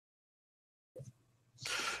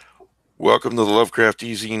Welcome to the Lovecraft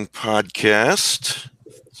eZine podcast.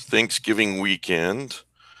 It's Thanksgiving weekend.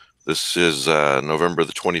 This is November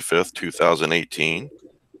the 25th, 2018.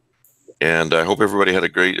 And I hope everybody had a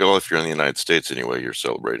great, well, if you're in the United States anyway, you're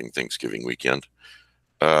celebrating Thanksgiving weekend.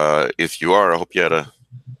 If you are, I hope you had a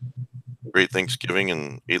great Thanksgiving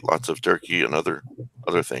and ate lots of turkey and other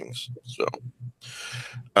things. So,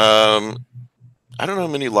 I don't know how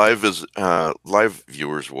many live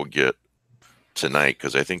viewers we'll get tonight,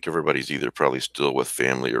 because I think everybody's either probably still with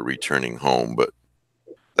family or returning home, but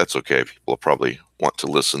that's okay. People will probably want to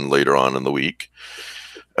listen later on in the week.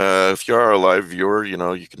 If you are a live viewer, you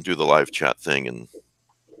know, you can do the live chat thing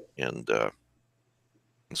and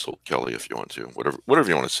insult Kelly if you want to. Whatever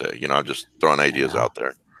you want to say. You know, I'm just throwing ideas out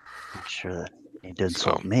there. Not sure that he did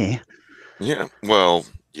insult me. Yeah, well,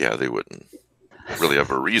 yeah, they wouldn't really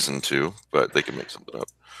have a reason to, but they can make something up.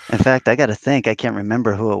 In fact, I got to think. I can't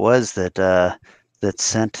remember who it was that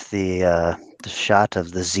sent the shot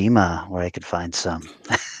of the Zima where I could find some.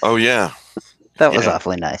 Oh yeah, that was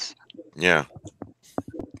awfully nice. Yeah,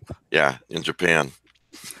 in Japan.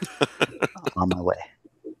 On my way.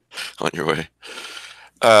 On your way.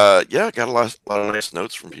 Yeah, I got a lot of nice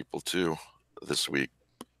notes from people too this week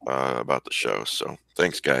about the show. So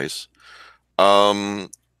thanks, guys. So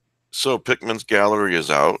Pickman's Gallery is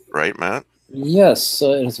out, right, Matt? Yes,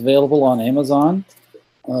 it's available on Amazon.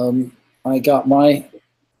 I got my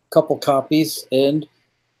couple copies, and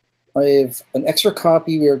I have an extra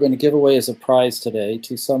copy we are going to give away as a prize today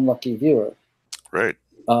to some lucky viewer. Right.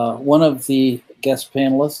 One of the guest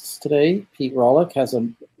panelists today, Pete Rawlick, has a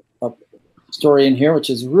story in here which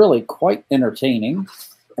is really quite entertaining.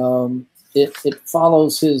 It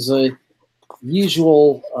follows his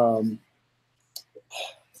usual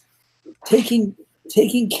taking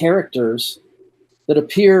characters that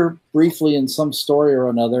appear briefly in some story or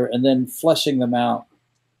another and then fleshing them out.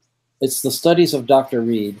 It's the studies of Dr.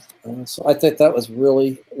 Reed. So I thought that was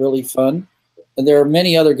really, really fun. And there are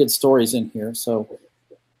many other good stories in here. So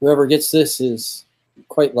whoever gets this is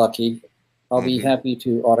quite lucky. I'll be happy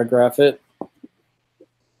to autograph it.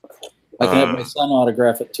 I can have my son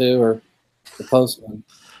autograph it too, or the postman.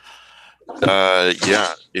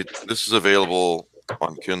 Yeah, this is available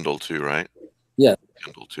on Kindle too, right? Yeah.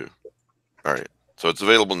 Kindle too. All right. So it's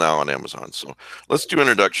available now on Amazon. So let's do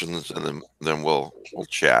introductions and then we'll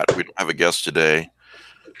chat. We don't have a guest today,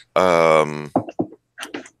 but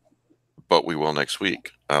we will next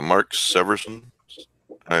week. Mark Severson.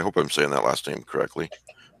 I hope I'm saying that last name correctly.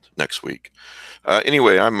 Next week.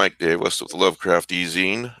 Anyway, I'm Mike Davis with the Lovecraft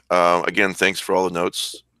eZine. Again, thanks for all the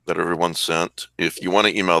notes that everyone sent. If you want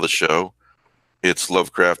to email the show, it's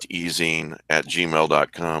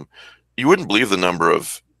lovecraftezine@gmail.com. You wouldn't believe the number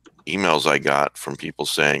of emails I got from people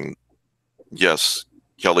saying, yes,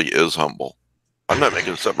 Kelly is humble. I'm not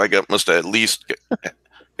making this up. I must have at least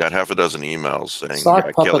got half a dozen emails saying, sock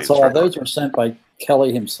yeah, puppets, all those were sent by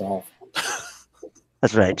Kelly himself.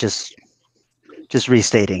 That's right. Just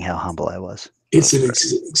restating how humble I was. It's an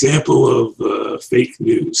example of fake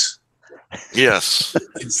news. Yes.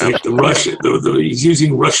 It's like the Russian, he's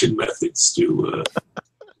using Russian methods to...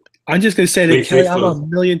 I'm just going to say that, Kelly, I'm a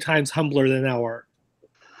million times humbler than thou art.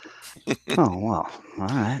 Oh, well, all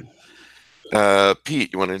right.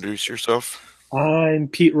 Pete, you want to introduce yourself? I'm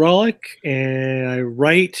Pete Rawlick, and I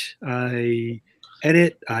write, I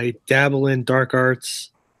edit, I dabble in dark arts.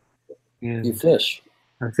 And you fish.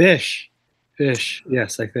 I fish. Fish.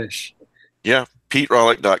 Yes, I fish. Yeah,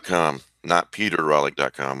 PeteRawlick.com, not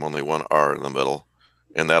PeterRawlick.com, only one R in the middle,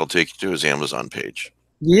 and that'll take you to his Amazon page.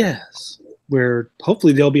 Yes, where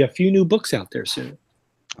hopefully there'll be a few new books out there soon.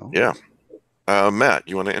 Oh. Yeah. Matt,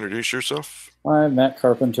 you want to introduce yourself? I'm Matt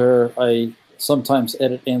Carpenter. I sometimes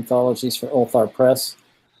edit anthologies for Ulthar Press.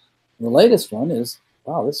 The latest one is,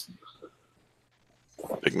 wow, this...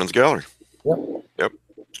 Pickman's Gallery. Yep.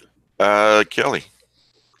 Kelly.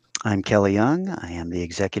 I'm Kelly Young. I am the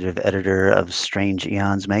executive editor of Strange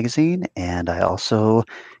Eons magazine, and I also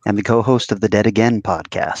am the co-host of the Dead Again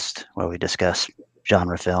podcast, where we discuss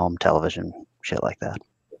genre film, television, shit like that.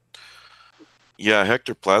 Yeah,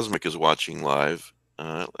 Hector Plasmic is watching live.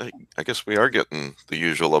 I guess we are getting the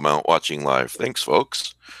usual amount watching live. Thanks,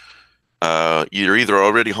 folks. You're either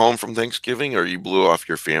already home from Thanksgiving or you blew off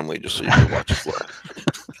your family just so you can watch us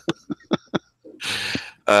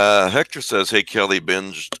live. Hector says, hey, Kelly,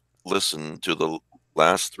 listened to the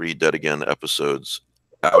last 3 Dead Again episodes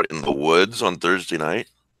out in the woods on Thursday night.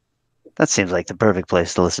 That seems like the perfect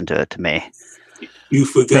place to listen to it to me. You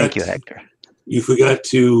forgot. Thank you, Hector. You forgot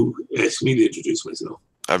to ask me to introduce myself.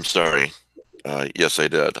 I'm sorry. Yes, I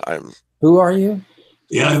did. Who are you?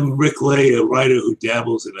 Yeah, I'm Rick Lay, a writer who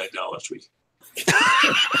dabbles in idolatry.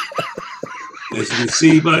 As you can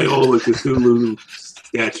see by all the Cthulhu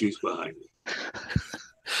statues behind me.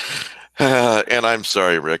 And I'm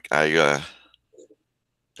sorry, Rick. I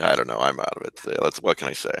don't know. I'm out of it today. What can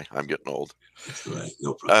I say? I'm getting old. That's all right.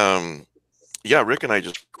 No problem. Yeah, Rick and I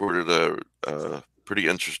just recorded a pretty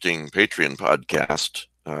interesting Patreon podcast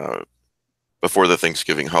before the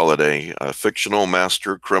Thanksgiving holiday, Fictional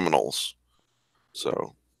Master Criminals.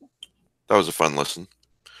 So that was a fun listen.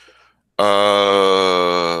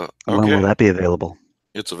 When Okay. will that be available?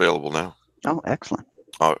 It's available now. Oh, excellent.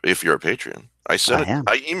 If you're a Patreon. I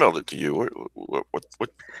emailed it to you.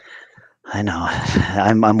 What? I know.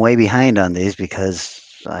 I'm way behind on these because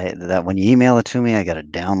when you email it to me, I gotta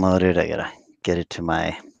download it. I gotta get it to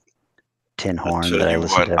my tin horn that I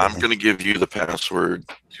listen to I'm everything. going to give you the password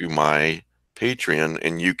to my Patreon,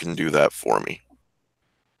 and you can do that for me.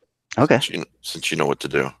 Okay. Since you know what to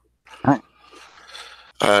do. All right.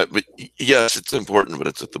 But yes, it's important, but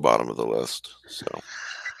it's at the bottom of the list. So,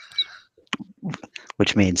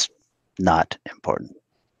 which means not important.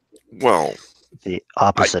 Well, the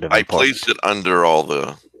opposite of I important. placed it under all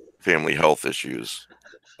the family health issues.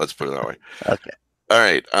 Let's put it that way. Okay. All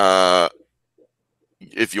right.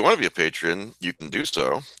 If you want to be a patron, you can do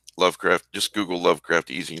so. Lovecraft, just Google Lovecraft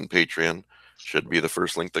eZine Patreon. Should be the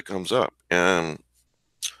first link that comes up. And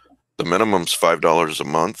the minimum's $5 a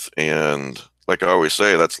month. And like I always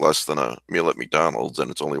say, that's less than a meal at McDonald's, and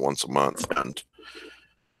it's only once a month. And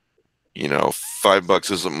you know,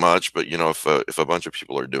 $5 isn't much, but you know, if a bunch of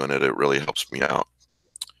people are doing it, it really helps me out.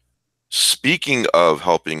 Speaking of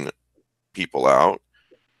helping people out,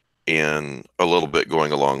 and a little bit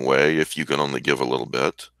going a long way, if you can only give a little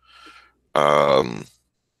bit,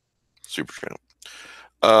 super champ.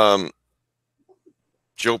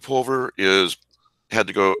 Joe Pulver had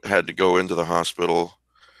to go into the hospital.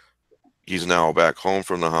 He's now back home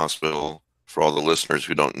from the hospital. For all the listeners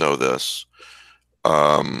who don't know this,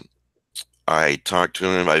 I talked to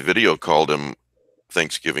him. I video called him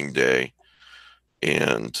Thanksgiving Day,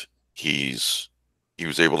 and he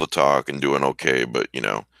was able to talk and doing okay. But you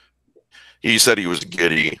know, he said he was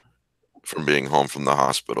giddy from being home from the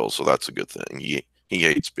hospital, so that's a good thing. He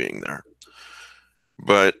hates being there,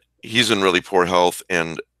 but he's in really poor health,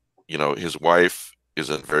 and you know, his wife is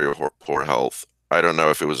in very poor health. I don't know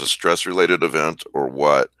if it was a stress-related event or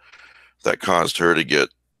what that caused her to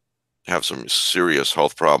have some serious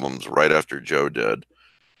health problems right after Joe did.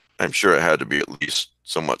 I'm sure it had to be at least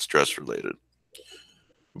somewhat stress-related.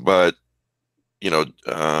 But you know,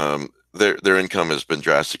 their income has been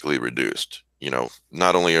drastically reduced. You know,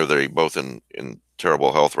 not only are they both in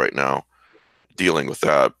terrible health right now, dealing with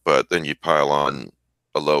that, but then you pile on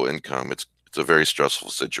a low income. It's a very stressful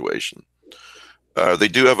situation. They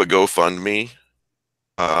do have a GoFundMe.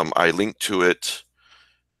 I linked to it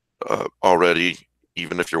already.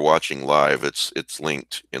 Even if you're watching live, it's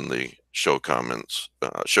linked in the show notes.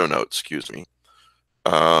 Excuse me.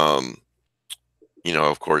 You know,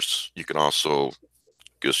 of course, you can also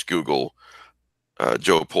just Google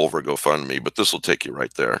Joe Pulver GoFundMe, but this will take you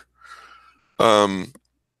right there.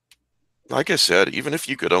 Like I said, even if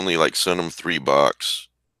you could only like send them $3,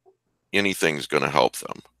 anything's going to help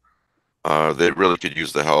them. They really could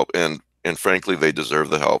use the help, and frankly, they deserve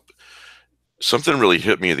the help. Something really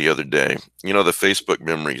hit me the other day. You know, the Facebook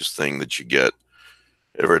memories thing that you get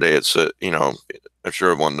every day. It's you know, I'm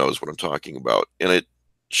sure everyone knows what I'm talking about, and it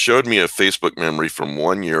showed me a Facebook memory from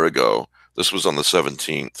 1 year ago. This was on the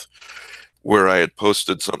 17th, where I had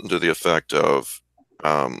posted something to the effect of,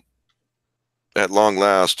 at long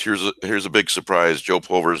last, here's a big surprise. Joe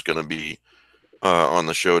Pulver is going to be on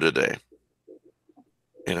the show today.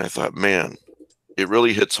 And I thought, man, it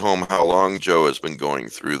really hits home how long Joe has been going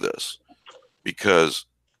through this, because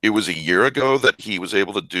it was a year ago that he was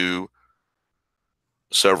able to do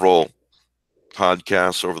several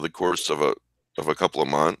podcasts over the course of a couple of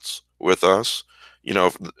months with us. You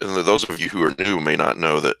know, those of you who are new may not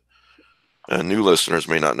know that, new listeners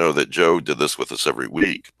may not know that Joe did this with us every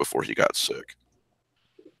week before he got sick.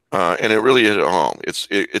 And it really hit home.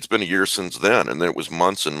 It's been a year since then, and then it was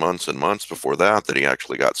months and months and months before that he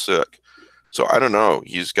actually got sick. So I don't know.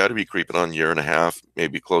 He's got to be creeping on 1.5 years,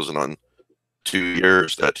 maybe closing on 2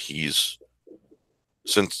 years that he's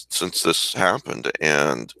since this happened.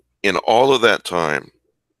 And in all of that time,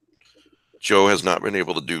 Joe has not been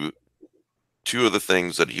able to do two of the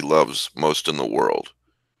things that he loves most in the world: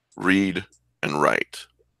 read and write.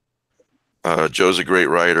 Joe's a great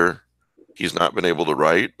writer. He's not been able to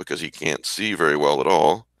write because he can't see very well at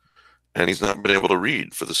all, and he's not been able to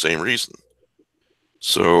read for the same reason.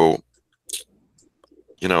 So,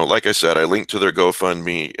 you know, like I said, I linked to their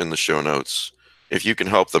GoFundMe in the show notes. If you can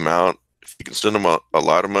help them out, if you can send them a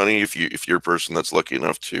lot of money, if you're a person that's lucky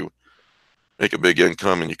enough to make a big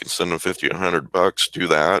income and you can send them 50 or $100, do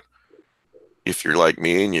that. If you're like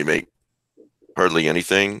me and you make hardly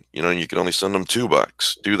anything, you know, and you can only send them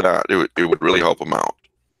 $2, do that. It would really help them out.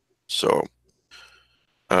 So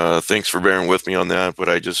thanks for bearing with me on that, but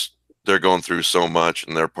they're going through so much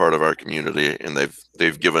and they're part of our community and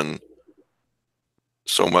they've given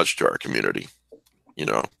so much to our community, you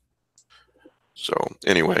know. So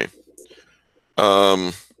anyway,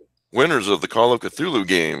 winners of the Call of Cthulhu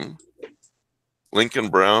game: Lincoln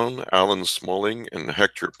Brown, Alan Smalling, and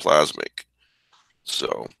Hector Plasmic.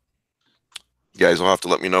 So you guys will have to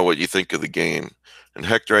let me know what you think of the game. And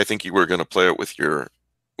Hector, I think you were going to play it with your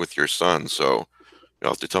son, so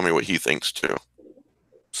you'll have to tell me what he thinks too.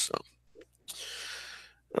 So,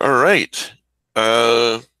 all right.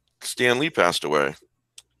 Stan Lee passed away.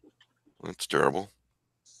 That's terrible.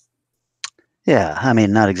 Yeah, I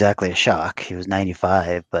mean, not exactly a shock. He was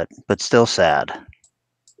 95, but still sad.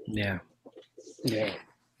 Yeah. Yeah.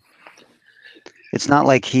 It's not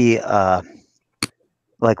like he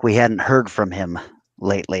like we hadn't heard from him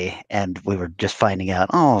lately and we were just finding out,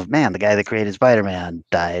 oh man, the guy that created Spider-Man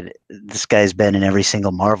died. This guy's been in every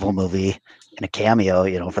single Marvel movie in a cameo,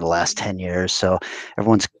 you know, for the last 10 years. So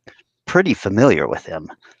everyone's pretty familiar with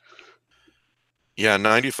him. Yeah,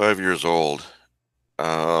 95 years old.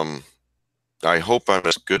 I hope I'm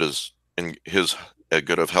as good as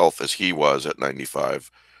good of health as he was at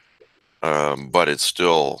 95. But it's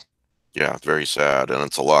still, yeah, very sad, and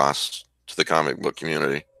it's a loss to the comic book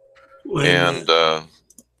community. And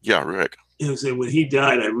yeah, Rick. You know, so when he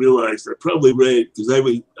died, I realized I probably read, because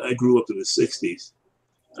I grew up in the '60s.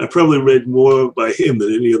 I probably read more by him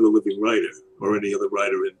than any other living writer or any other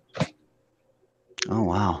writer in. Oh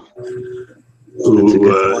wow.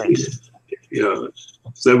 Who, yeah,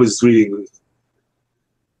 so I was reading,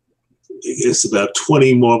 I guess about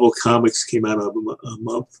 20 Marvel comics came out of a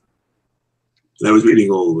month. And I was reading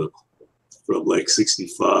all of them from like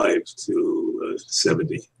 65 to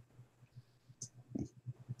 70.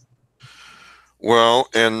 Well,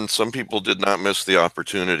 and some people did not miss the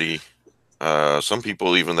opportunity. Some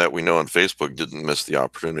people, even that we know on Facebook, didn't miss the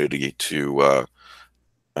opportunity to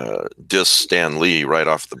diss Stan Lee right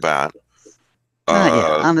off the bat.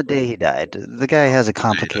 Yeah, on the day he died. The guy has a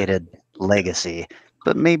complicated legacy,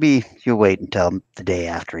 but maybe you wait until the day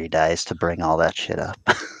after he dies to bring all that shit up.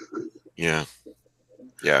 Yeah,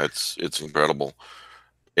 it's incredible,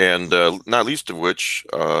 and not least of which,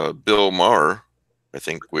 Bill Maher. I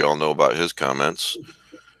think we all know about his comments.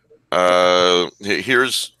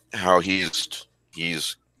 Here's how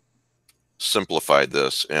he's simplified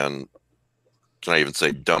this, and can I even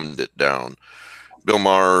say dumbed it down? Bill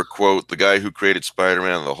Maher, quote, "The guy who created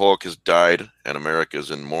Spider-Man and the Hulk has died, and America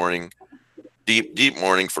is in mourning. Deep, deep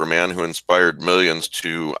mourning for a man who inspired millions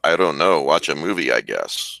to, I don't know, watch a movie, I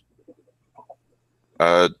guess."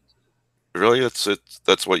 Really,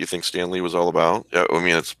 that's what you think Stan Lee was all about? Yeah, I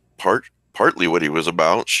mean, it's partly what he was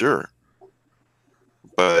about, sure.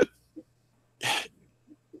 But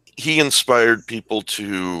he inspired people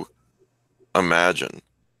to imagine.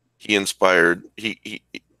 He inspired,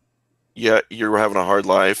 yeah, you're having a hard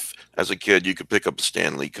life as a kid, you could pick up a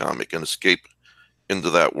Stan Lee comic and escape into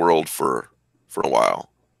that world for a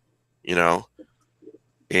while, you know?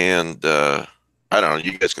 And I don't know,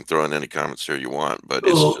 you guys can throw in any comments here you want, but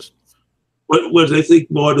it's just... What I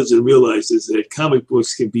think Maher doesn't realize is that comic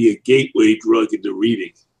books can be a gateway drug into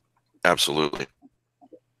reading. Absolutely.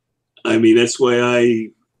 I mean, that's why I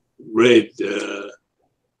read J.R.R.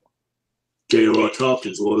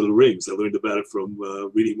 Tolkien's Lord of the Rings. I learned about it from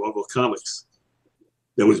reading Marvel Comics.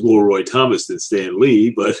 There was more Roy Thomas than Stan Lee,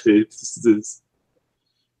 but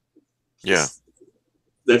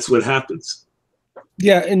that's what happens.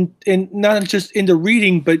 Yeah, and not just into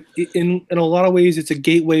reading, but in a lot of ways, it's a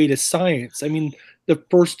gateway to science. I mean, the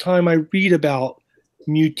first time I read about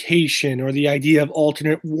mutation or the idea of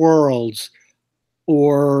alternate worlds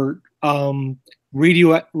or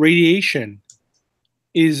radiation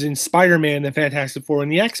is in Spider-Man, the Fantastic Four,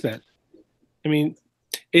 and the X-Men. I mean,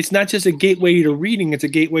 it's not just a gateway to reading; it's a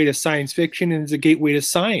gateway to science fiction, and it's a gateway to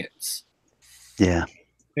science. Yeah,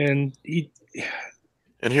 and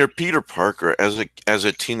And here, Peter Parker, as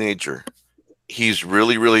a teenager, he's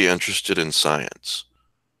really, really interested in science.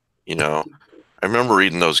 You know, I remember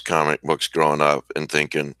reading those comic books growing up and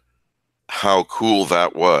thinking how cool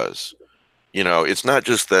that was. You know, it's not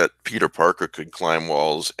just that Peter Parker could climb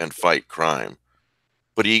walls and fight crime,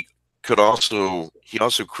 but he also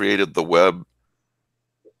created the web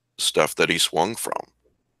stuff that he swung from.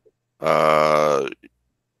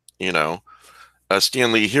 You know,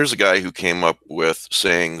 Stan Lee, here's a guy who came up with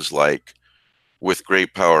sayings like, "With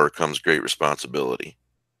great power comes great responsibility."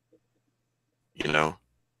 You know,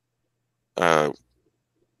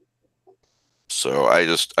 so I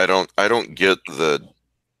don't get the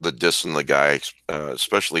dissing the guy,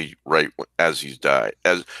 especially right as he's died,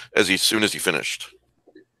 as soon as he finished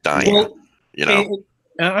dying. Well, you know,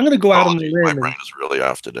 I'm going to go out on the limb. My brain is really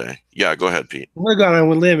off today. Yeah, go ahead, Pete. I'm going to go out on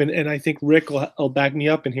a limb, and I think Rick will back me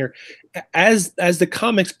up in here. As the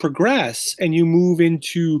comics progress, and you move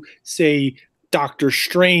into, say, Doctor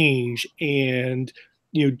Strange, and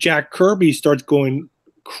Jack Kirby starts going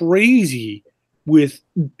crazy with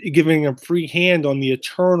giving a free hand on the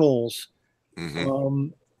Eternals. Mm-hmm.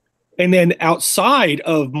 And then outside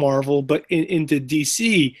of Marvel, but into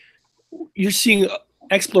DC, you're seeing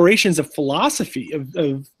explorations of philosophy,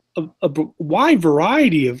 of a wide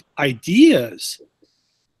variety of ideas,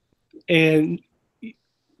 and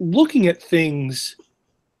looking at things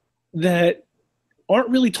that aren't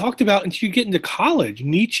really talked about until you get into college.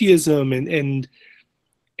 Nietzscheism and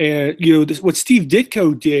what Steve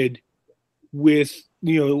Ditko did with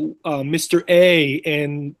Mr. A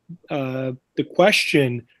and The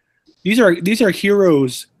Question. These are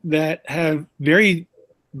heroes that have very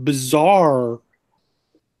bizarre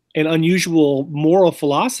and unusual moral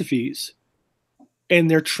philosophies,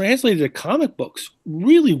 and they're translated to comic books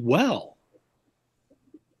really well.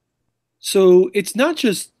 So it's not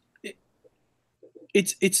just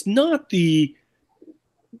it's not the,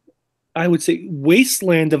 I would say,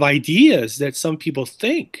 wasteland of ideas that some people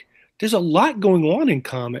think. There's a lot going on in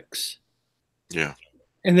comics. Yeah.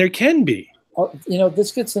 And there can be.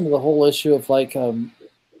 This gets into the whole issue of like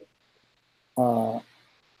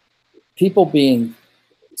people being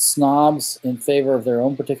snobs in favor of their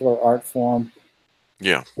own particular art form.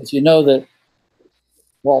 Yeah. But that,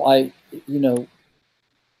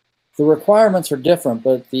 the requirements are different,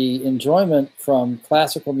 but the enjoyment from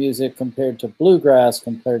classical music compared to bluegrass,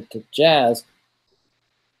 compared to jazz,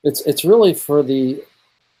 it's really for the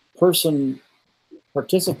person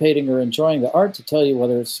participating or enjoying the art to tell you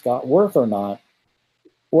whether it's got worth or not.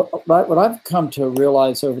 What I've come to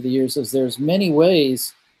realize over the years is there's many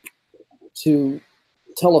ways to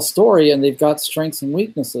tell a story, and they've got strengths and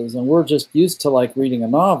weaknesses, and we're just used to like reading a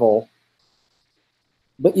novel.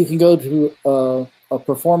 But you can go to a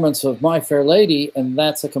performance of My Fair Lady, and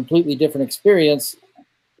that's a completely different experience.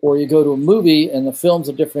 Or you go to a movie, and the film's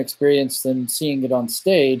a different experience than seeing it on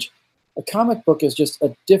stage. A comic book is just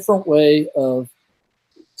a different way of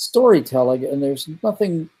storytelling, and there's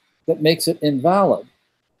nothing that makes it invalid.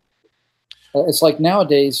 It's like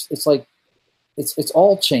nowadays, it's like it's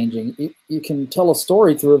all changing. You can tell a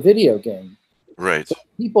story through a video game. Right. So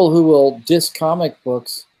people who will diss comic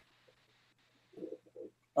books,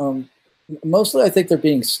 mostly I think they're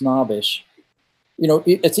being snobbish.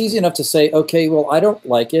 It's easy enough to say, okay, well, I don't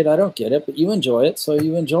like it, I don't get it, but you enjoy it, so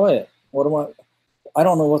you enjoy it. I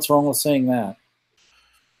don't know what's wrong with saying that.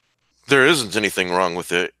 There isn't anything wrong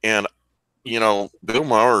with it. And, Bill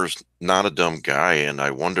Maher's not a dumb guy. And I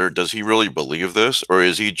wonder, does he really believe this? Or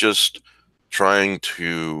is he just trying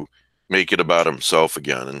to make it about himself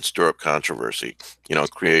again and stir up controversy,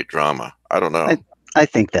 create drama? I don't know. I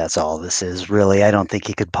think that's all this is, really. I don't think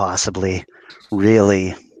he could possibly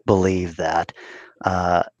really believe that.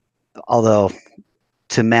 Although,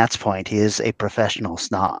 to Matt's point, he is a professional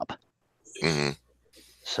snob. Mm-hmm.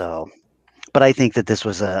 So, but I think that this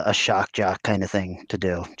was a shock jock kind of thing to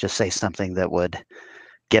do. Just say something that would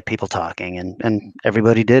get people talking, and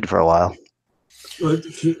everybody did for a while. Well,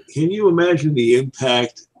 can you imagine the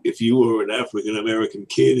impact if you were an African-American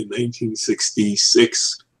kid in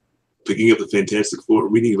 1966, picking up the Fantastic Four,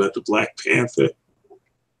 reading about the Black Panther?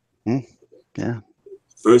 Yeah.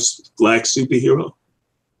 First black superhero,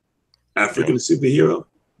 African superhero.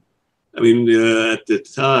 I mean, at the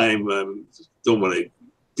time, don't want to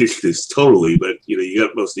dish this totally, but you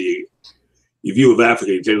got most of your view of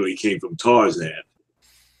Africa generally came from Tarzan,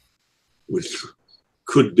 which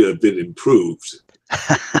could have been improved.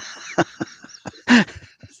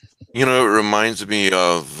 It reminds me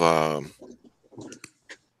of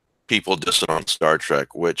people dissing on Star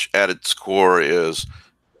Trek, which at its core is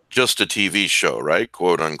just a TV show, right?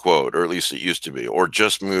 Quote unquote, or at least it used to be, or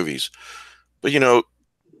just movies. But, in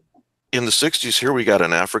the 60s here, we got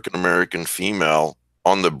an African-American female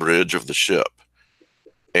on the bridge of the ship.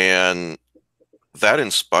 And that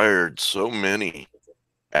inspired so many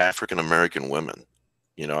African-American women.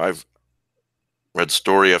 I've read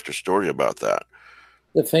story after story about that.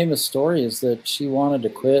 The famous story is that she wanted to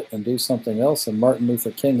quit and do something else, and Martin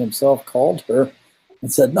Luther King himself called her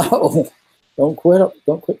and said, "No, don't quit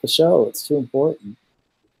the show. It's too important."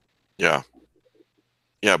 Yeah.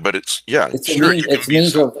 Yeah, but it's Sure,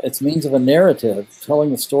 it's means of a narrative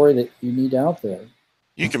telling the story that you need out there.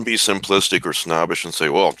 You can be simplistic or snobbish and say,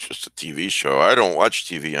 well, it's just a TV show. I don't watch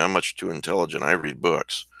TV. I'm much too intelligent. I read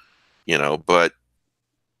books, but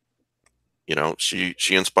she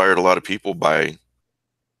inspired a lot of people by,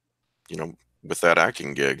 with that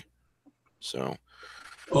acting gig. So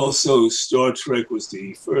also Star Trek was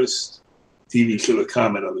the first TV show to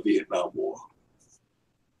comment on the Vietnam War.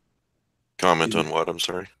 Comment on what? I'm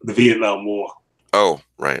sorry. The Vietnam War. Oh,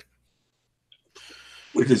 right.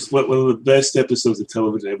 Which is one of the best episodes of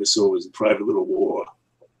television I ever saw was A Private Little War.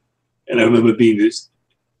 And I remember being this,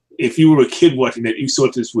 if you were a kid watching that, you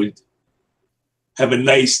thought this would have a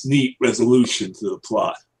nice, neat resolution to the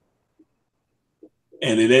plot.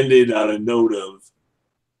 And it ended on a note of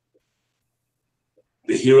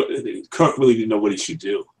the hero, Kirk really didn't know what he should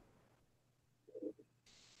do.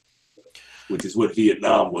 Which is what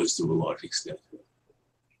Vietnam was to a large extent.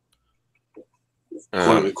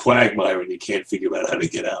 Caught in a quagmire and you can't figure out how to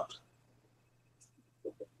get out.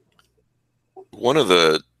 One of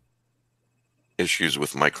the issues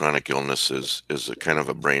with my chronic illness is a kind of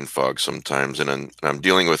a brain fog sometimes, and I'm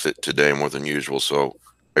dealing with it today more than usual, so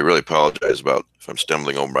I really apologize about if I'm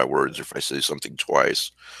stumbling over my words or if I say something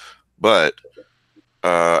twice. But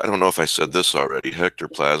I don't know if I said this already. Hector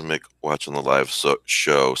Plasmic, watching the live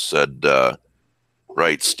show, said,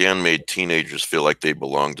 right, Stan made teenagers feel like they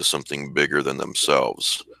belonged to something bigger than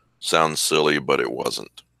themselves. Sounds silly, but it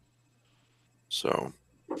wasn't. So,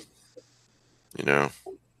 I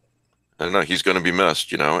don't know, he's going to be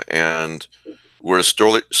missed, and we're a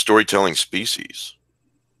storytelling species.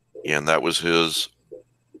 And that was his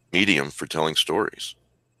medium for telling stories.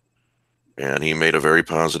 And he made a very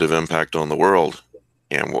positive impact on the world.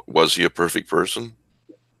 And was he a perfect person?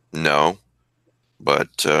 No.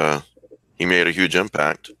 But he made a huge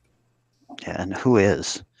impact. Yeah, and who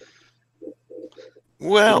is?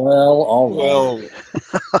 Well, all right.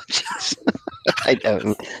 Oh, jeez.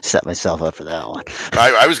 I set myself up for that one.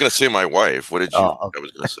 I was going to say my wife. What did you? Oh, okay. I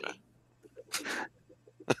was going to say.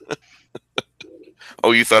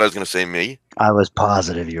 Oh, you thought I was going to say me? I was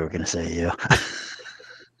positive you were going to say you.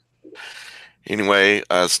 Anyway,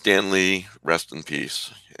 Stanley, rest in peace,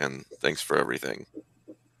 and thanks for everything.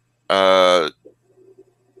 I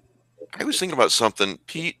was thinking about something,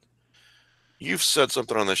 Pete. You've said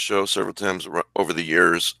something on this show several times over the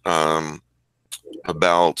years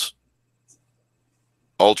about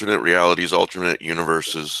alternate realities, alternate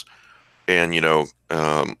universes, and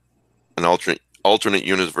an alternate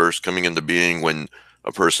universe coming into being when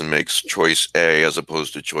a person makes choice A as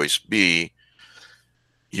opposed to choice B.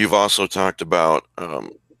 You've also talked about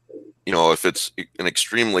if it's an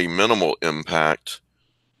extremely minimal impact,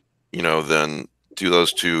 then do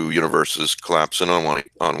those two universes collapse in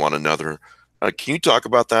on one another. Can you talk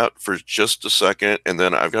about that for just a second? And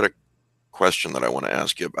then I've got a question that I want to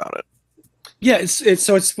ask you about it. Yeah,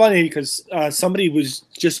 it's funny because somebody was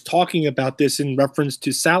just talking about this in reference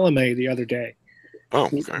to Salome the other day. Oh,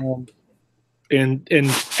 okay. And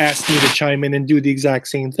asked me to chime in and do the exact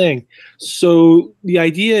same thing. So the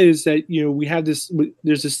idea is that we have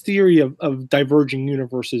there's this theory of diverging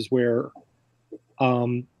universes where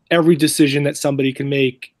every decision that somebody can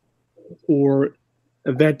make or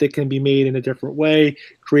event that can be made in a different way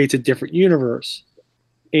creates a different universe.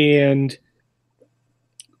 And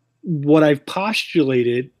what I've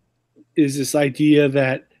postulated is this idea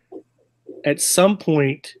that at some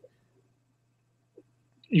point,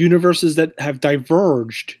 universes that have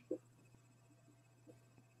diverged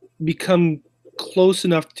become close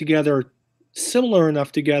enough together, similar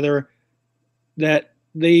enough together, that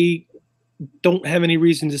they don't have any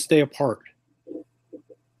reason to stay apart.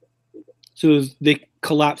 So they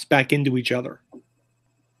collapse back into each other.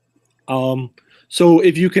 So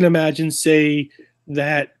if you can imagine, say,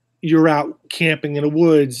 that you're out camping in the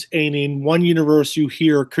woods, and in one universe you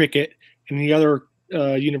hear a cricket, and in the other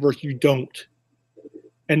universe you don't.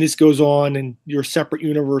 And this goes on in your separate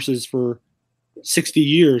universes for 60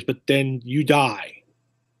 years, but then you die.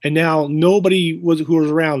 And now nobody who was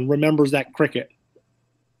around remembers that cricket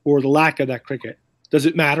or the lack of that cricket. Does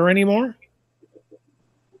it matter anymore?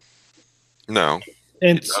 No.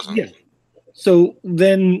 And it doesn't. Yeah. So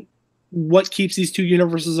then what keeps these two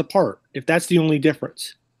universes apart if that's the only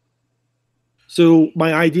difference? So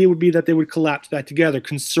my idea would be that they would collapse back together,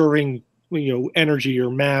 conserving energy or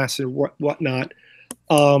mass or whatnot.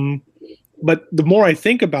 But the more I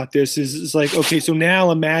think about this is like, okay, so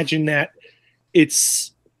now imagine that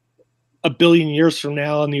it's 1 billion years from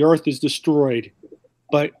now and the Earth is destroyed,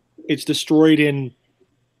 but it's destroyed in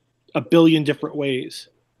 1 billion different ways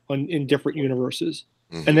in different universes.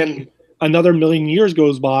 Mm-hmm. And then another million years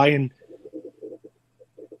goes by, and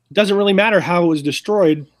it doesn't really matter how it was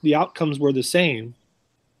destroyed. The outcomes were the same.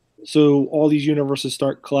 So all these universes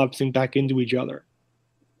start collapsing back into each other.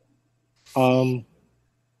 The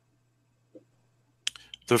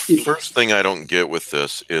first thing I don't get with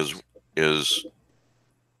this is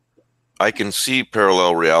I can see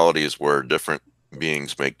parallel realities where different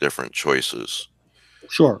beings make different choices.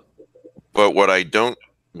 Sure. But what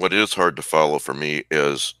is hard to follow for me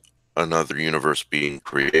is another universe being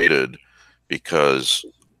created because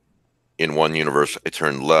in one universe I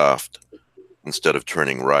turned left instead of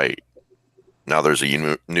turning right. Now there's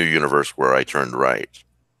a new universe where I turned right.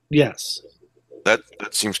 Yes. That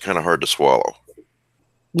seems kind of hard to swallow.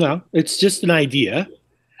 No, it's just an idea.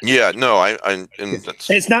 Yeah, no, and that's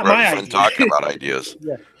it's not my fun idea. Talking about ideas.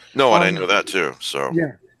 Yeah. No, and I know that too. So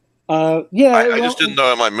yeah, I just didn't know.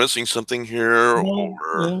 Am I missing something here?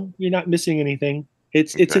 No, you're not missing anything.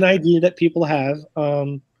 It's Okay. It's an idea that people have.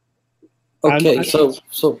 Okay,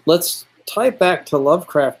 so let's tie it back to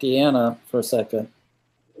Lovecraftiana for a second.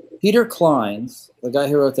 Peter Clines, the guy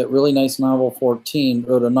who wrote that really nice novel 14,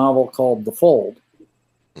 wrote a novel called The Fold,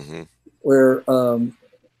 where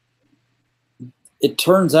it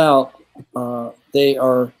turns out they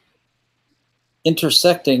are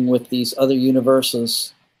intersecting with these other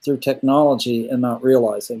universes through technology and not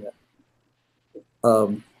realizing it.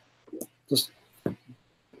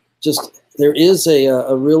 Just there is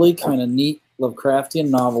a really kind of neat Lovecraftian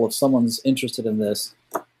novel, if someone's interested in this,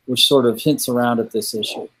 which sort of hints around at this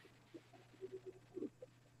issue.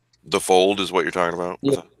 The Fold is what you're talking about?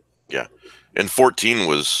 Yeah. Yeah. And 14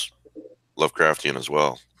 was Lovecraftian as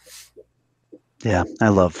well. Yeah, I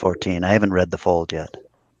love 14. I haven't read The Fold yet.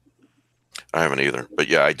 I haven't either. But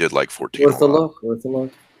yeah, I did like 14. Worth a look.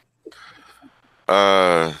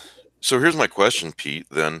 So here's my question, Pete,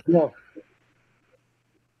 then. Yeah.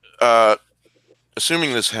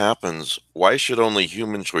 Assuming this happens, why should only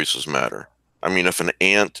human choices matter? I mean, if an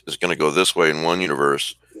ant is going to go this way in one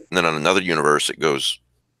universe, and then in another universe it goes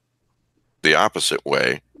the opposite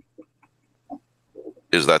way,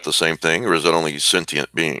 is that the same thing, or is it only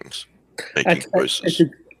sentient beings making choices?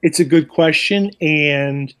 It's a good question,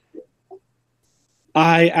 and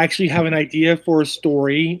I actually have an idea for a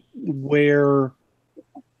story where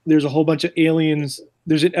there's a whole bunch of aliens.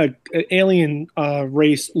 There's an alien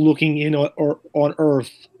race looking in on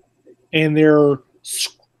Earth, and they're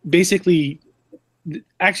basically,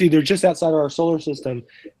 actually, they're just outside of our solar system,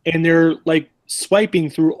 and they're like swiping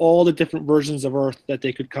through all the different versions of Earth that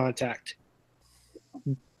they could contact,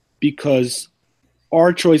 because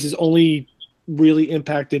our choices only really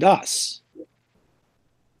impacted us.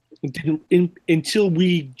 Until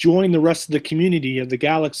we join the rest of the community of the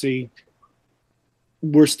galaxy,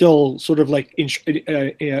 we're still sort of like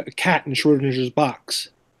a cat in Schrodinger's box.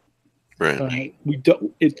 Right. We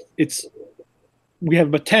don't. We have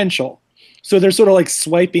potential, so they're sort of like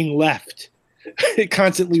swiping left,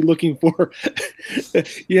 constantly looking for.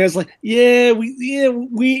 It's like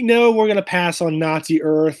we know we're gonna pass on Nazi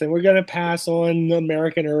Earth, and we're gonna pass on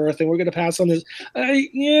American Earth, and we're gonna pass on this.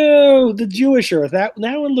 The Jewish Earth. That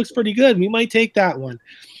one looks pretty good. We might take that one.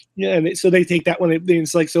 Yeah, and so they take that one.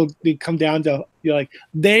 It's like, so they come down to,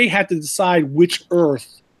 they have to decide which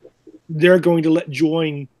Earth they're going to let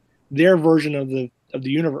join their version of the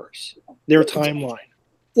universe, their timeline.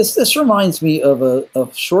 This reminds me of a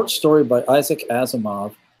short story by Isaac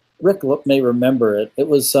Asimov. Rick may remember it. It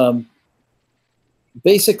was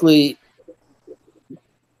basically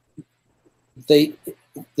they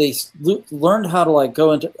learned how to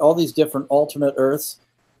go into all these different alternate Earths.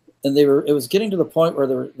 And it was getting to the point where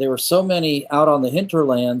there were so many out on the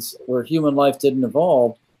hinterlands where human life didn't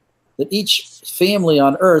evolve that each family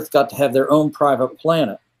on Earth got to have their own private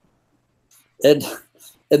planet. And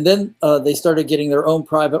then they started getting their own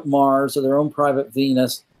private Mars or their own private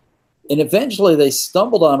Venus. And eventually they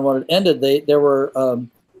stumbled on what it ended. There were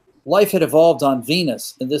life had evolved on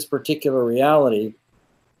Venus in this particular reality.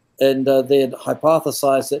 And they had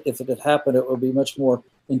hypothesized that if it had happened, it would be much more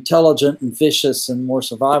intelligent and vicious and more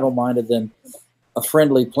survival-minded than a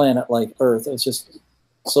friendly planet like Earth. It's just,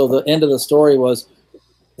 so the end of the story was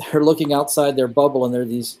they're looking outside their bubble and there are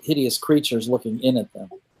these hideous creatures looking in at them.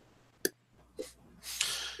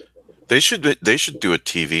 They should do a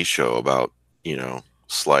TV show about,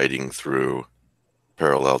 sliding through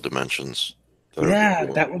parallel dimensions.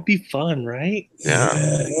 That would be fun, right? Yeah.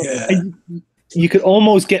 And you could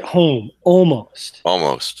almost get home. Almost.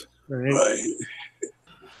 Right.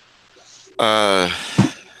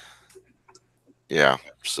 Yeah.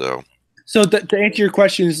 So to answer your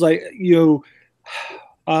question is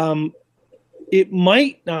it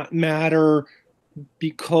might not matter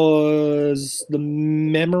because the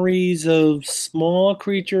memories of small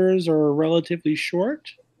creatures are relatively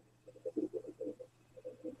short.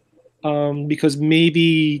 Because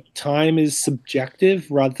maybe time is subjective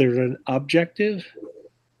rather than objective.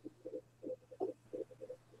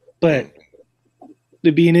 But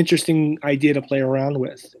it'd be an interesting idea to play around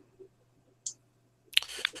with.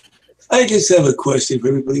 I just have a question for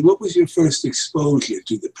everybody. What was your first exposure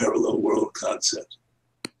to the parallel world concept?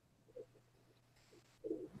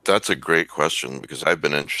 That's a great question because I've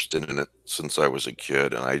been interested in it since I was a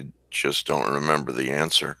kid, and I just don't remember the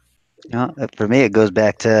answer. For me, it goes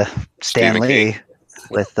back to Stan Stephen Lee King.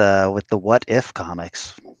 with the What If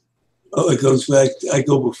comics. Oh, it goes back. I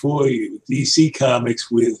go before you. DC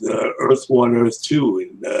Comics with Earth 1, Earth 2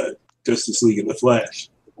 in Justice League and the Flash.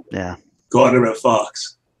 Yeah. Gardner and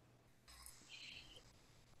Fox.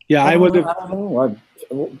 Yeah, I would have. I don't know. I've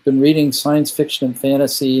been reading science fiction and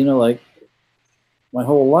fantasy, like my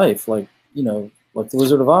whole life, like The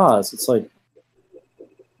Wizard of Oz. It's like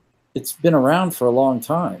it's been around for a long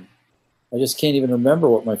time. I just can't even remember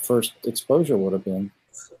what my first exposure would have been.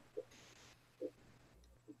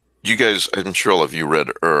 You guys, I'm sure all of you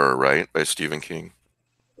read right, by Stephen King.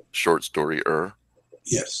 Short story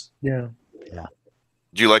Yes. Yeah.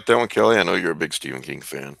 Do you like that one, Kelly? I know you're a big Stephen King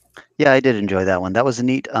fan. Yeah, I did enjoy that one. That was a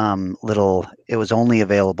neat little. It was only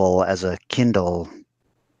available as a Kindle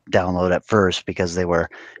download at first because they were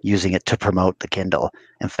using it to promote the Kindle.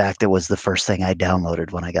 In fact, it was the first thing I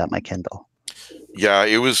downloaded when I got my Kindle. Yeah,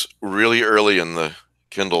 it was really early in the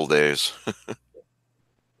Kindle days.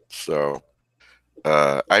 So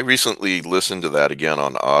I recently listened to that again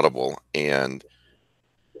on Audible, and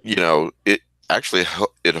it actually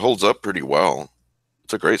it holds up pretty well.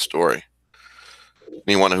 It's a great story.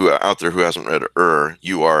 Anyone out there who hasn't read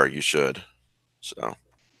you should. So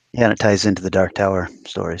Yeah, and it ties into the Dark Tower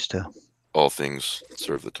stories too. all things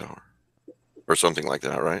serve the tower, or something like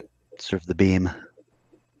that, right? Serve the beam.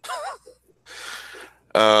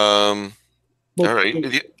 All right.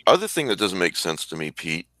 The other thing that doesn't make sense to me,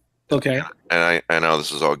 Pete. Okay. And I know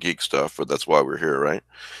this is all geek stuff, but that's why we're here, right?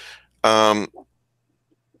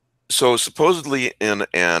 So supposedly in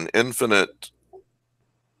an infinite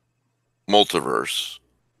multiverse,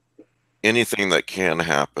 anything that can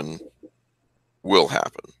happen will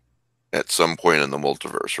happen at some point in the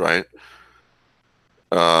multiverse, right?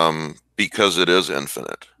 Because it is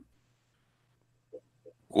infinite.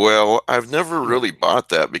 Well, I've never really bought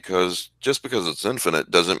that because just because it's infinite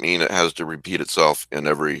doesn't mean it has to repeat itself in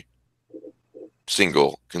every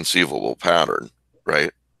single conceivable pattern,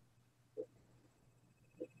 right?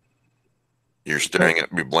 You're staring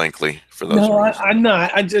at me blankly for those reasons. I'm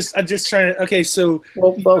not. I'm just trying to. Okay, so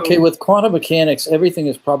with quantum mechanics, everything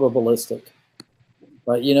is probabilistic,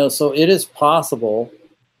 right? So it is possible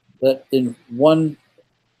that in one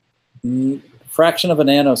fraction of a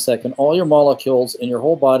nanosecond, all your molecules in your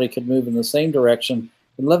whole body could move in the same direction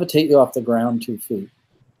and levitate you off the ground 2 feet.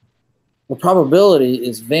 The probability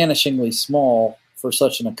is vanishingly small for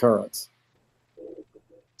such an occurrence.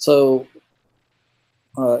 So,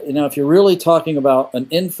 if you're really talking about an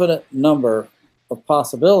infinite number of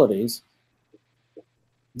possibilities,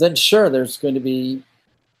 then sure, there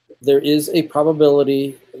is a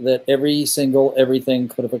probability that everything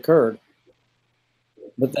could have occurred.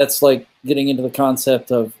 But that's like getting into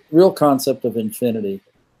the real concept of infinity.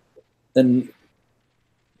 Then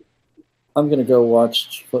I'm going to go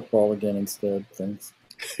watch football again instead. Thanks.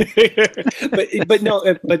 but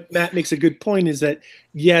Matt makes a good point, is that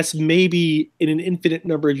yes, maybe in an infinite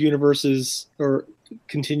number of universes or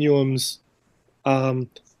continuums,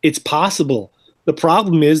 it's possible. The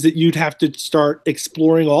problem is that you'd have to start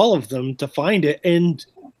exploring all of them to find it, and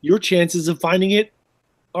your chances of finding it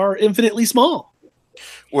are infinitely small.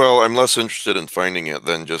 Well, I'm less interested in finding it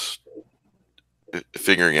than just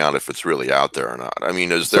figuring out if it's really out there or not. I mean,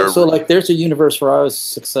 there's a universe where I was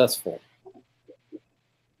successful.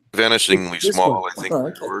 Vanishingly small, one. I think.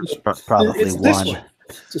 Probably it's one.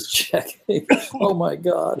 Just checking. Oh my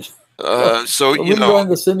God. So we're going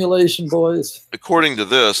the simulation, boys. According to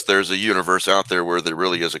this, there's a universe out there where there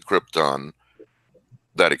really is a Krypton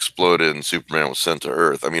that exploded and Superman was sent to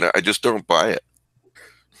Earth. I mean, I just don't buy it.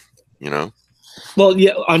 Well,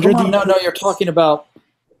 yeah, no, you're talking about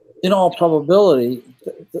in all probability.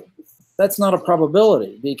 That's not a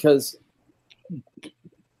probability, because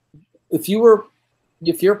if your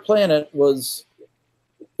planet was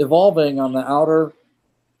evolving on the outer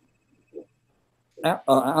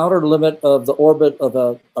limit of the orbit of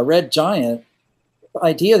a red giant, the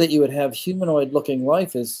idea that you would have humanoid-looking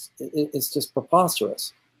life is just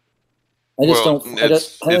preposterous. I just Well, don't. I don't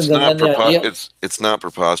it's and not then the idea, it's not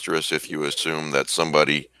preposterous if you assume that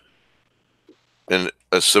somebody in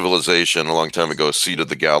a civilization a long time ago seeded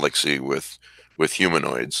the galaxy with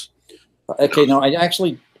humanoids. Okay, no, I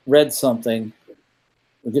actually read something.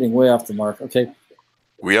 We're getting way off the mark. Okay,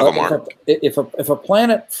 We have a mark. if a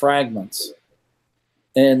planet fragments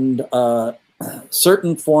and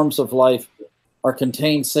certain forms of life are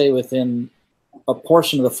contained, say, within a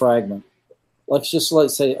portion of the fragment, let's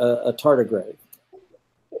say a tardigrade.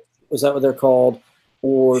 Is that what they're called?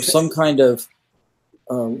 Or some kind of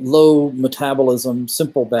low metabolism,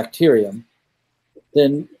 simple bacterium,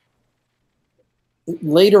 then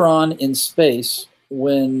later on in space,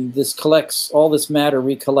 when this collects, all this matter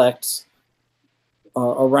recollects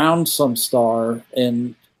around some star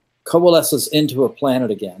and coalesces into a planet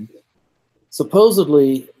again,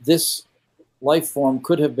 supposedly this life form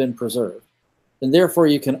could have been preserved. And therefore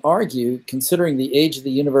you can argue, considering the age of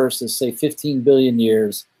the universe is, say, 15 billion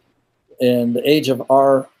years, and the age of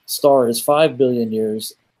our star is 5 billion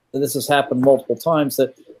years, and this has happened multiple times,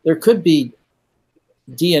 that there could be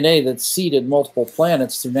DNA that's seeded multiple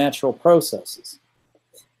planets through natural processes.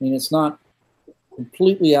 I mean, it's not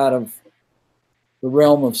completely out of the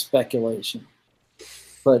realm of speculation.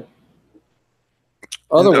 But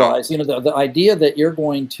otherwise, you know, the idea that you're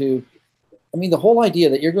going to, I mean, the whole idea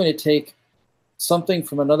that you're going to take something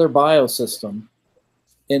from another biosystem,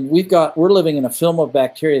 and we're living in a film of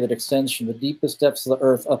bacteria that extends from the deepest depths of the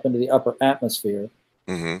earth up into the upper atmosphere.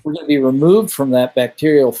 Mm-hmm. We're going to be removed from that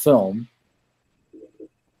bacterial film,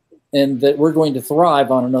 and that we're going to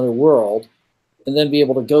thrive on another world, and then be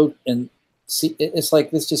able to go and see. It's like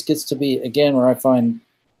this just gets to be, again, where I find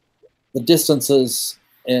the distances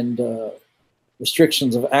and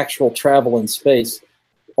restrictions of actual travel in space,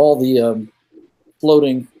 all the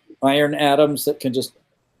floating iron atoms that can just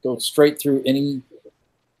go straight through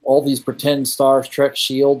all these pretend Star Trek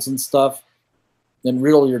shields and stuff, and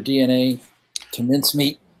riddle your DNA to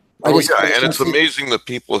mincemeat. And it's amazing the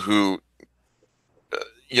people who,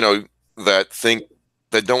 you know, that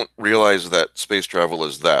don't realize that space travel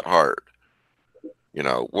is that hard. You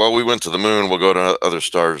know, well, we went to the moon, we'll go to other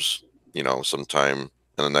stars, you know, sometime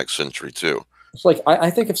in the next century too. It's like, I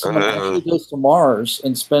think if someone actually goes to Mars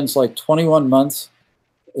and spends like 21 months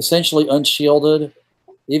essentially unshielded,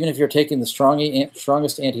 even if you're taking the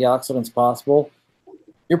strongest antioxidants possible,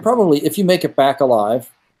 you're probably, if you make it back alive,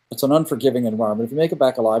 it's an unforgiving environment. If you make it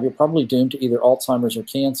back alive, you're probably doomed to either Alzheimer's or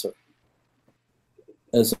cancer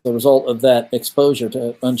as a result of that exposure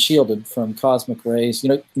to unshielded from cosmic rays. You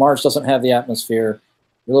know, Mars doesn't have the atmosphere.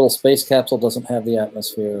 Your little space capsule doesn't have the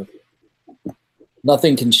atmosphere.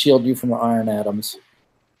 Nothing can shield you from the iron atoms.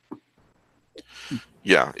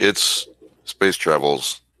 Yeah, space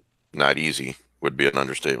travel's not easy, would be an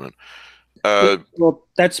understatement. Well,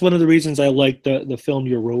 that's one of the reasons I like the film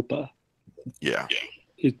Europa. Yeah.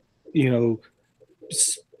 You know,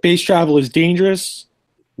 space travel is dangerous,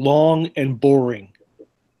 long, and boring.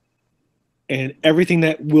 And everything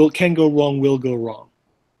that can go wrong will go wrong.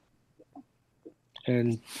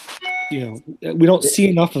 And, you know, we don't see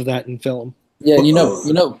enough of that in film. Yeah, you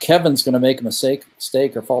know, Kevin's going to make a mistake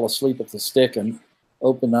or fall asleep at the stick and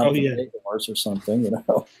open up the doors or something, you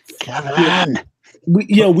know. Kevin. We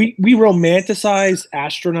romanticize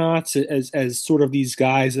astronauts as sort of these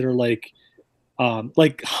guys that are like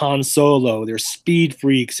Han Solo. They're speed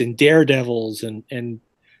freaks and daredevils and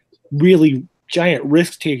really giant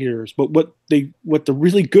risk takers. But what the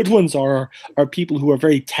really good ones are people who are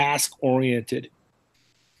very task oriented,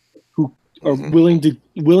 who are willing to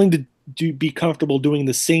be comfortable doing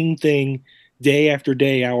the same thing day after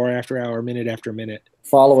day, hour after hour, minute after minute,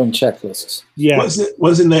 following checklists. Yeah,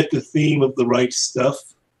 wasn't that the theme of The Right Stuff?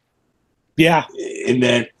 Yeah, in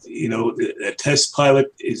that, you know, a test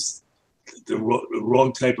pilot is the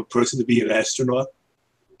wrong type of person to be an astronaut.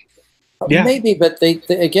 Yeah, maybe, but they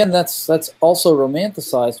again, that's also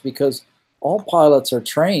romanticized because all pilots are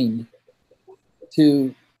trained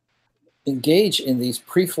to engage in these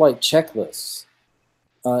pre-flight checklists.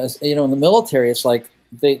 You know, in the military, it's like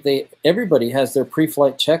everybody has their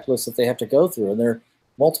pre-flight checklist that they have to go through, and there are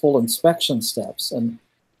multiple inspection steps. And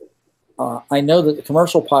I know that the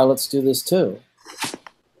commercial pilots do this too.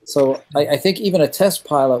 So I think even a test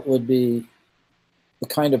pilot would be the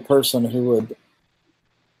kind of person who would,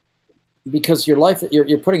 because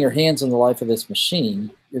you're putting your hands in the life of this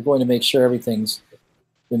machine, you're going to make sure everything's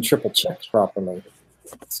been triple checked properly.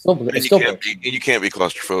 You can't be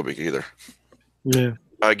claustrophobic either. Yeah.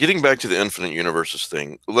 Getting back to the infinite universes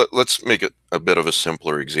thing, let's make it a bit of a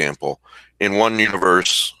simpler example. In one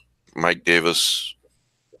universe, Mike Davis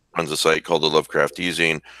runs a site called the Lovecraft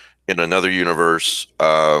eZine. In another universe,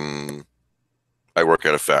 I work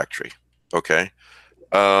at a factory. Okay.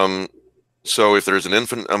 So if there's an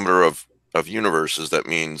infinite number of universes, that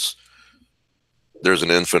means there's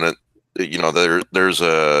an infinite, there's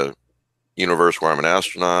a universe where I'm an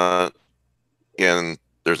astronaut, and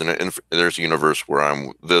there's a universe where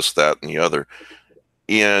I'm this, that, and the other.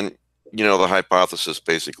 And, the hypothesis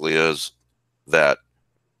basically is that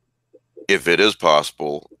if it is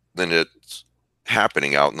possible, then it's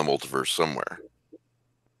happening out in the multiverse somewhere,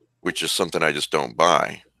 which is something I just don't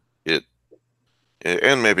buy.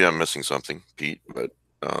 And maybe I'm missing something, Pete, but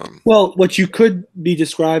well, what you could be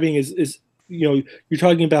describing is you're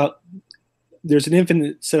talking about there's an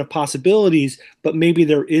infinite set of possibilities, but maybe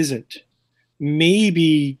there isn't.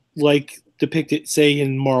 Maybe like depicted, say,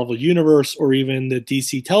 in Marvel Universe or even the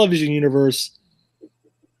DC television universe.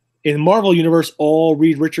 In Marvel Universe, all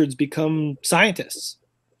Reed Richards become scientists.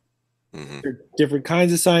 Mm-hmm. They're different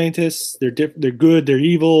kinds of scientists. They're good. They're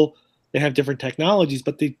evil. They have different technologies,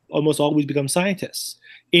 but they almost always become scientists.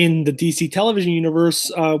 In the DC television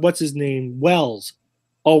universe, what's his name? Wells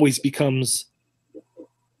always becomes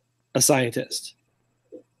a scientist.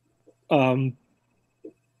 In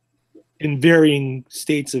varying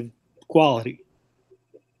states of quality.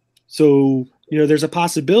 So, there's a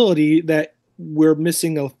possibility that we're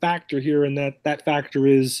missing a factor here, and that factor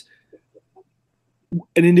is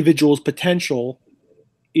an individual's potential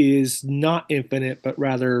is not infinite, but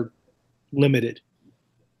rather limited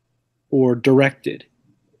or directed.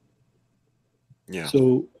 Yeah.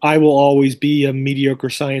 So I will always be a mediocre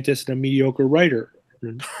scientist and a mediocre writer.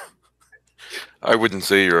 I wouldn't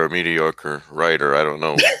say you're a mediocre writer. I don't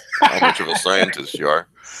know how much of a scientist you are.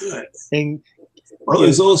 And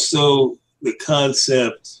there's also the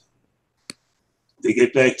concept, to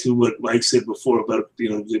get back to what Mike said before about,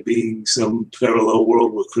 there being some parallel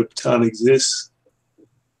world where Krypton exists,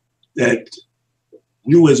 that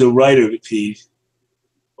you as a writer, Pete,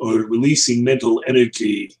 are releasing mental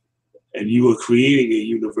energy, and you are creating a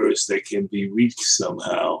universe that can be reached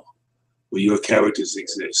somehow where your characters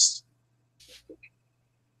exist.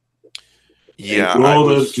 Yeah. And all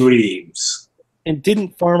those dreams. And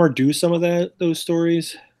didn't Farmer do some of those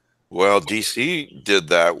stories? Well, DC did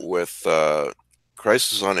that with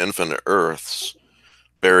Crisis on Infinite Earths.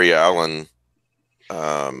 Barry Allen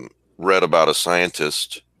read about a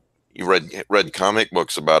scientist. He read comic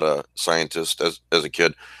books about a scientist as a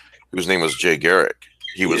kid whose name was Jay Garrick.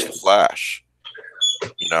 He was the Flash,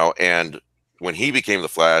 and when he became the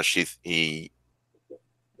Flash, he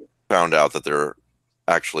found out that there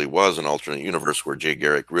actually was an alternate universe where Jay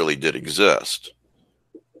Garrick really did exist.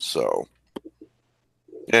 So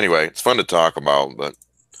anyway, it's fun to talk about, but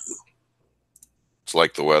it's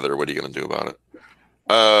like the weather. What are you going to do about it?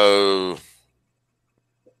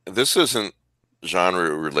 This isn't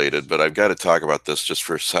genre related, but I've got to talk about this just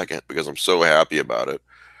for a second because I'm so happy about it.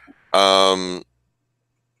 Tom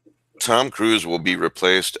Cruise will be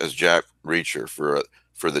replaced as Jack Reacher for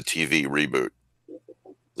the TV reboot.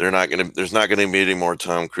 There's not going to be any more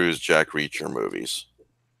Tom Cruise Jack Reacher movies.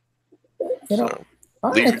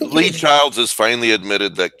 Lee Childs has finally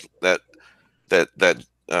admitted that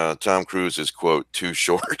Tom Cruise is, quote, too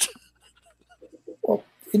short. Well,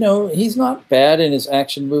 he's not bad in his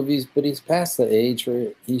action movies, but he's past the age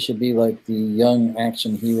where he should be like the young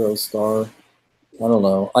action hero star. I don't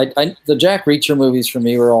know. The Jack Reacher movies for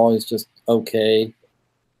me were always just okay.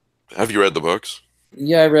 Have you read the books?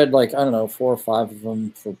 Yeah, I read 4 or 5 of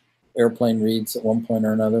them for airplane reads at one point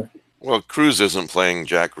or another. Well, Cruise isn't playing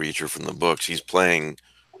Jack Reacher from the books. He's playing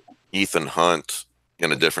Ethan Hunt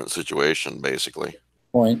in a different situation, basically.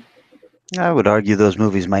 Point. I would argue those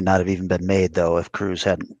movies might not have even been made, though, if Cruise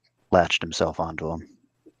hadn't latched himself onto them.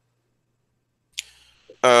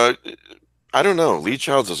 I don't know. Lee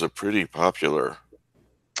Childs is a pretty popular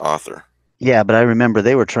author. Yeah, but I remember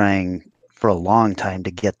they were trying for a long time to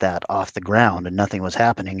get that off the ground, and nothing was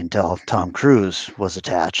happening until Tom Cruise was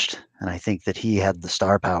attached. And I think that he had the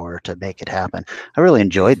star power to make it happen. I really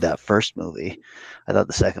enjoyed that first movie. I thought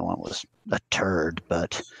the second one was a turd,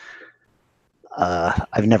 but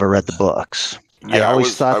I've never read the books. Yeah, I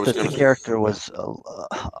always thought that the character was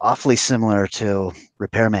awfully similar to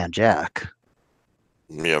Repairman Jack.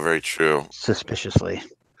 Yeah, very true. Suspiciously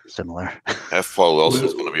similar. F. Paul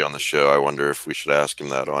Wilson's going to be on the show. I wonder if we should ask him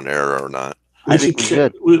that on air or not. I think we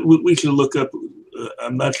should. We should look up.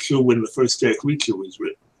 I'm not sure when the first Jack Reacher was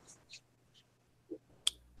written.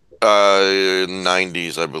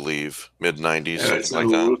 90s, I believe, mid 90s, something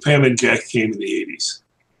like that. Repairman Jack came in the 80s.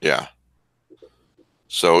 Yeah.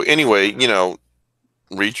 So anyway,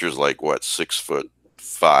 Reacher's like what,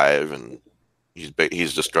 6'5", and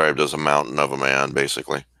he's described as a mountain of a man,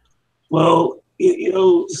 basically. Well,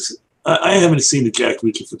 I haven't seen the Jack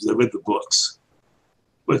Reacher films. I read the books.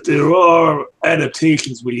 But there are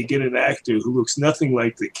adaptations where you get an actor who looks nothing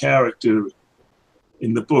like the character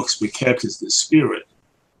in the books but captures the spirit.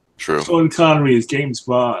 True. Sean Connery is James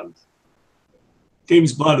Bond.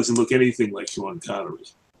 James Bond doesn't look anything like Sean Connery.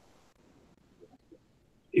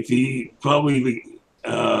 If he probably,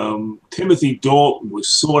 Timothy Dalton was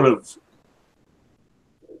sort of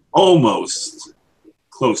almost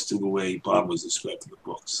close to the way Bond was described in the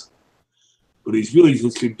books. But he's really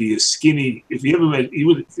could be a skinny. If you ever met,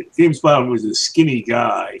 James Bond was a skinny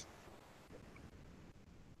guy.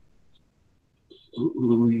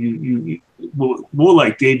 More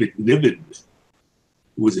like David Niven,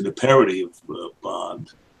 who was in a parody of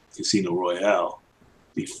Bond, Casino Royale,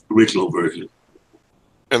 the original version.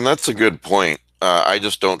 And that's a good point. I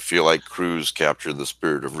just don't feel like Cruise captured the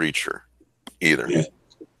spirit of Reacher either. Yeah.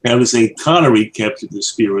 Now to say Connery captured the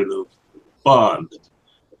spirit of Bond.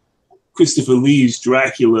 Christopher Lee's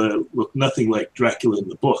Dracula looked nothing like Dracula in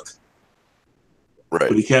the book. Right.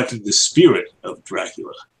 But he captured the spirit of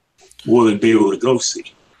Dracula more than Bela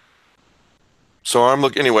Lugosi. So I'm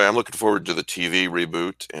looking forward to the TV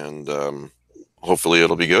reboot, and hopefully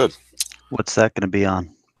it'll be good. What's that going to be on?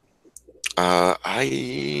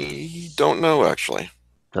 I don't know, actually.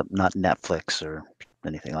 Not Netflix or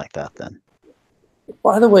anything like that, then.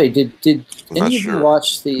 By the way, did I'm any not of sure. you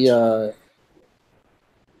watch the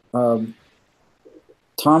Tom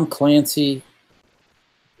Clancy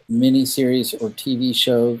miniseries or TV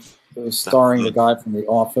show that was starring the guy from The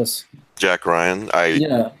Office? Jack Ryan.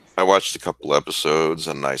 Yeah. I watched a couple episodes,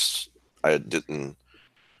 and I didn't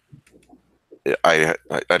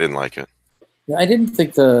like it. Yeah, I didn't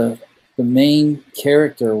think the main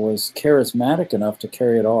character was charismatic enough to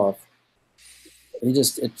carry it off.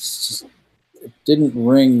 It didn't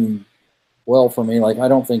ring well for me. Like, I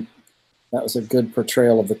don't think that was a good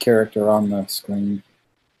portrayal of the character on the screen.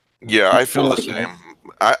 Yeah, I feel the same.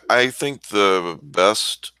 I think the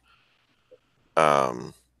best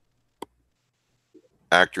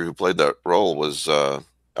actor who played that role was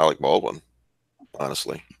Alec Baldwin,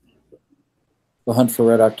 honestly. The Hunt for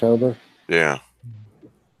Red October? Yeah.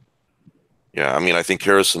 Yeah, I mean, I think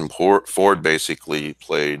Harrison Ford basically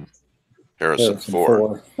played Harrison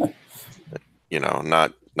Ford. You know,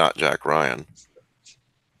 not Jack Ryan.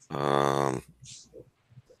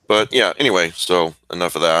 But yeah, anyway, so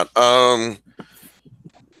enough of that.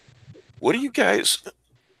 What do you guys?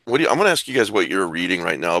 I'm going to ask you guys what you're reading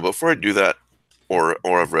right now. Before I do that, or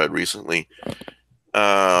I've read recently.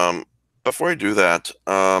 Before I do that,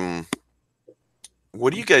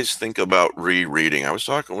 what do you guys think about rereading? I was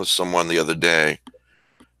talking with someone the other day,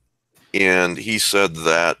 and he said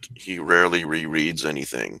that he rarely rereads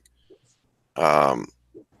anything.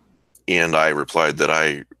 And I replied that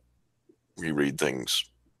I reread things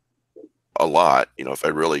a lot. You know, if I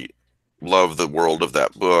really love the world of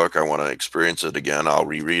that book, I want to experience it again, I'll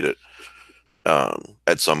reread it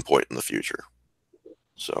at some point in the future.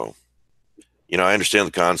 So, you know, I understand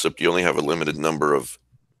the concept. You only have a limited number of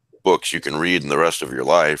books you can read in the rest of your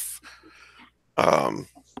life.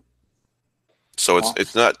 So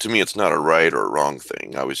it's not, to me, it's not a right or a wrong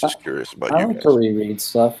thing. I was just curious about you I like guys. to reread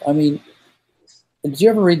stuff. I mean, did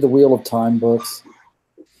you ever read the Wheel of Time books?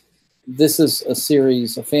 This is a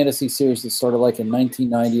series, a fantasy series that started like in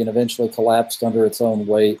 1990 and eventually collapsed under its own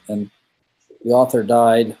weight. And the author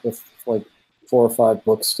died with like 4 or 5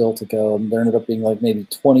 books still to go. And there ended up being like maybe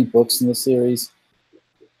 20 books in the series.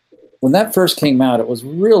 When that first came out, it was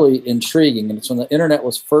really intriguing. And it's when the internet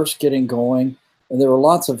was first getting going. And there were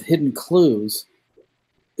lots of hidden clues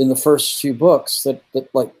in the first few books that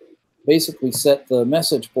like basically set the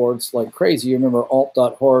message boards like crazy. You remember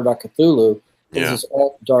alt.horror.cthulhu. It was this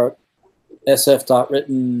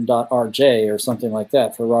alt.sf.written.rj or something like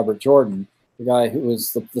that for Robert Jordan, the guy who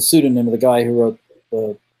was the pseudonym of the guy who wrote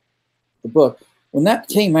the book. When that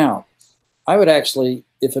came out, I would actually,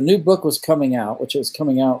 if a new book was coming out, which was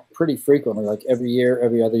coming out pretty frequently, like every year,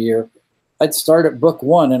 every other year, I'd start at book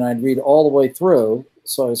 1 and I'd read all the way through,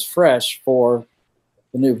 so I was fresh for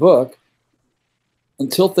the new book,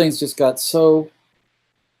 until things just got so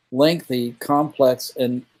lengthy, complex,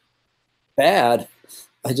 and bad,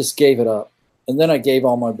 I just gave it up. And then I gave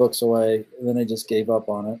all my books away, and then I just gave up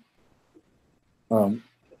on it.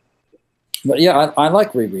 But yeah, I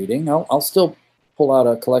like rereading. I'll still pull out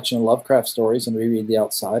a collection of Lovecraft stories and reread The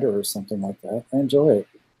Outsider or something like that. I enjoy it.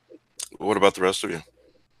 What about the rest of you?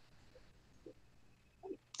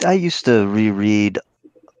 I used to reread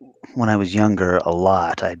when I was younger a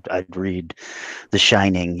lot. I'd read The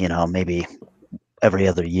Shining, you know, maybe every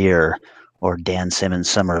other year, or Dan Simmons'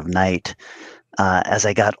 Summer of Night. As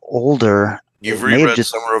I got older, You've It may have reread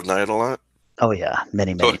just. Summer of Night a lot? Oh yeah,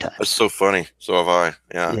 many That's times. so funny. So have I.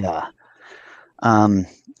 Yeah. Yeah.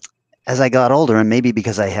 As I got older, and maybe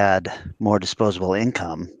because I had more disposable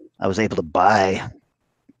income, I was able to buy,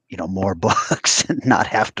 more books and not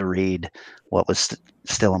have to read what was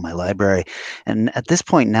still in my library. And at this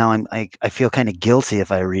point now, I feel kind of guilty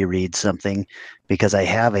if I reread something because I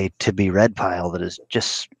have a to be read pile that is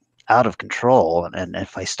just out of control. And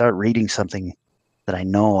if I start reading something that I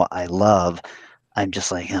know I love, I'm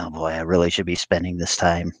just like, oh boy, I really should be spending this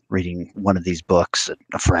time reading one of these books that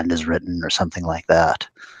a friend has written or something like that.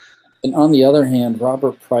 And on the other hand,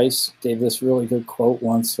 Robert Price gave this really good quote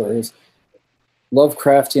once where his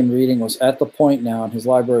Lovecraftian reading was at the point now, and his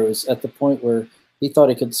library was at the point where he thought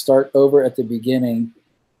he could start over at the beginning,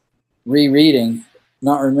 rereading,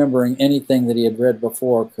 not remembering anything that he had read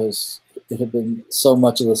before because it had been so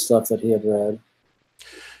much of the stuff that he had read.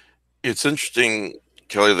 It's interesting,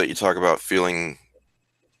 Kelly, that you talk about feeling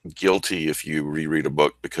guilty if you reread a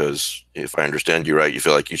book, because if I understand you right, you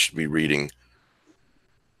feel like you should be reading,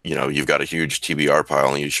 you've got a huge TBR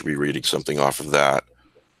pile and you should be reading something off of that.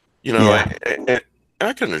 Yeah.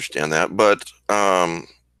 I can understand that, but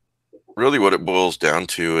really what it boils down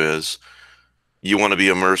to is you want to be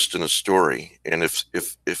immersed in a story, and if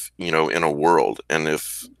in a world, and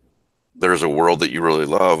if there's a world that you really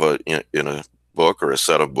love in a book or a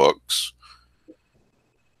set of books,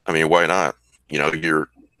 I mean, why not?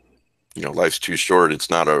 Life's too short. It's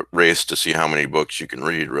not a race to see how many books you can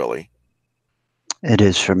read, really. It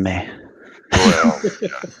is for me. Well, yeah.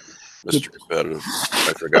 Mr. Competitive.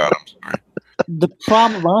 I forgot. I'm sorry. The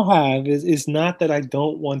problem I have is not that I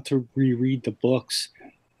don't want to reread the books,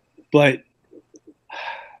 but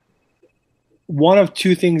one of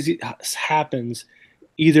two things happens.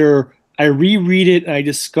 Either I reread it and I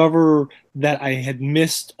discover that I had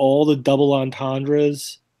missed all the double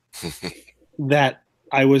entendres that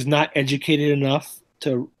I was not educated enough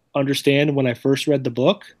to understand when I first read the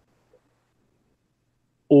book,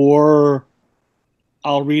 or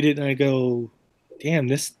I'll read it and I go, damn,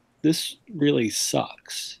 this really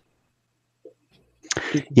sucks.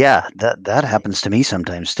 Yeah, that happens to me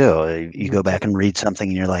sometimes too. You go back and read something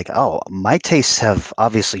and you're like, oh, my tastes have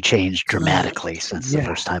obviously changed dramatically since the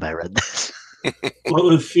first time I read this.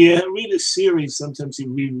 Well, if you read a series, sometimes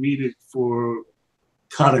you reread it for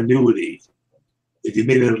continuity that you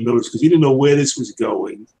may not have noticed because you didn't know where this was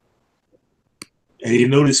going. And you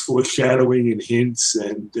notice foreshadowing and hints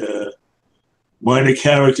and minor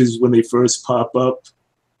characters when they first pop up.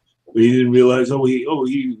 But you didn't realize,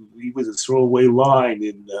 he was a throwaway line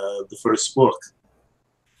in the first book.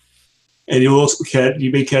 And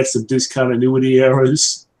you may catch some discontinuity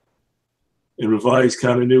errors and revised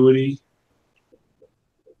continuity.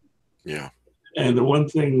 Yeah. And the one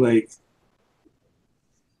thing, like,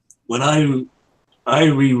 when I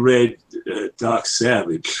reread Doc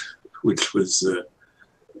Savage, which was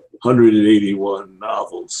 181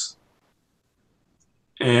 novels,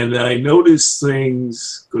 and I noticed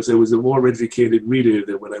things because I was a more educated reader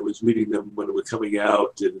than when I was reading them when they were coming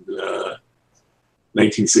out in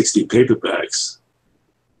 1960 paperbacks.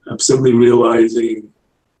 I'm suddenly realizing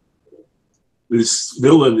this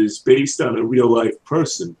villain is based on a real life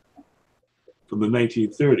person from the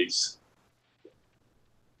 1930s.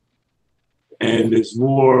 And there's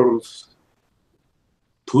more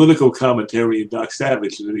political commentary in Doc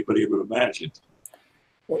Savage than anybody ever imagined.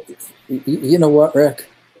 You know what, Rick?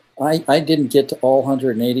 I didn't get to all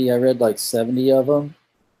 180. I read like 70 of them.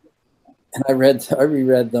 And I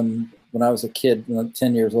reread them when I was a kid,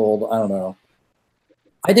 10 years old. I don't know.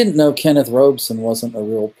 I didn't know Kenneth Robeson wasn't a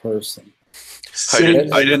real person.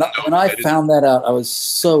 When I found that out, I was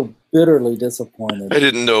so bitterly disappointed. I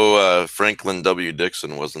didn't know Franklin W.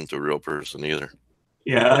 Dixon wasn't a real person either.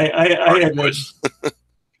 Yeah, I had that.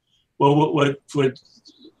 Well, what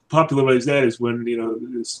popularized that is when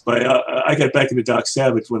I got back into Doc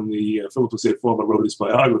Savage when the Philip St. Forman wrote his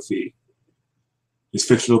biography, his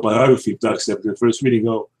fictional biography of Doc Savage. The first reading,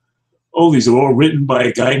 these are all written by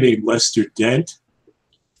a guy named Lester Dent,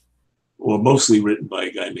 or mostly written by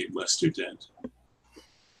a guy named Lester Dent,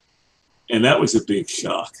 and that was a big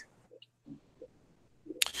shock.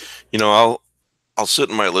 I'll sit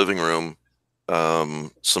in my living room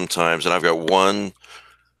sometimes, and I've got 1,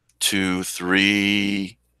 2,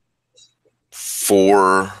 3,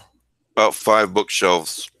 4, about 5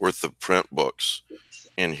 bookshelves worth of print books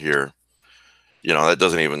in here. That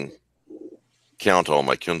doesn't even count all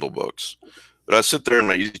my Kindle books. But I sit there in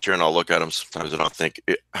my easy chair and I'll look at them sometimes and I'll think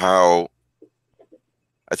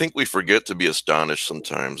I think we forget to be astonished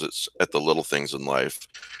sometimes. It's at the little things in life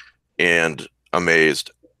and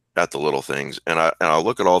amazed at the little things, and I'll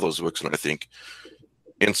look at all those books, and I think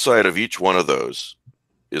inside of each one of those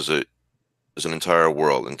is an entire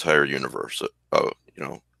world, entire universe.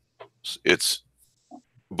 It's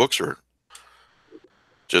books are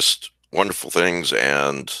just wonderful things,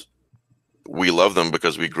 and we love them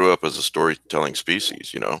because we grew up as a storytelling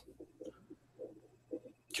species.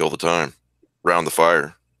 Kill the time, round the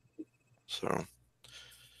fire. So,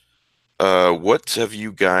 what have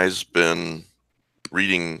you guys been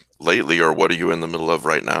reading lately, or what are you in the middle of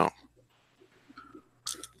right now?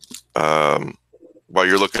 While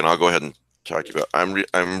you're looking, I'll go ahead and talk about.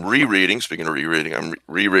 I'm rereading. Speaking of rereading, I'm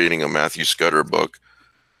rereading a Matthew Scudder book.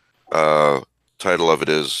 Title of it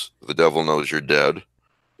is "The Devil Knows You're Dead,"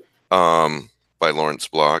 by Lawrence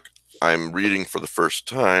Block. I'm reading for the first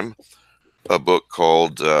time a book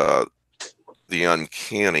called "The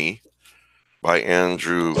Uncanny" by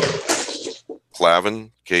Andrew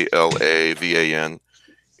Klavan, Klavan,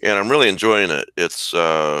 and I'm really enjoying it. It's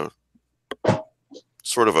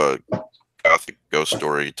sort of a gothic ghost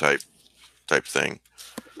story type thing.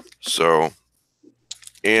 So,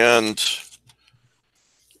 and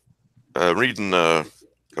reading a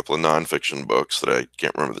couple of nonfiction books that I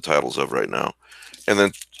can't remember the titles of right now. And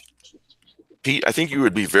then, Pete, I think you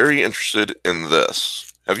would be very interested in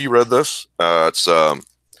this. Have you read this? It's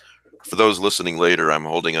for those listening later, I'm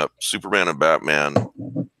holding up Superman and Batman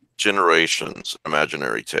Generations,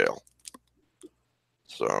 Imaginary Tale.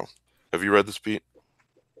 So, have you read this, Pete?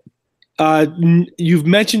 You've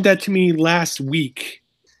mentioned that to me last week.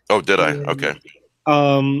 Oh, did I? Okay.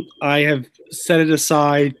 I have set it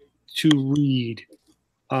aside to read.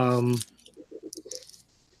 I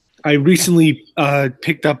recently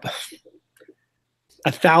picked up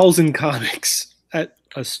 1,000 comics at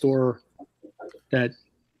a store that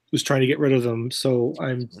was trying to get rid of them. So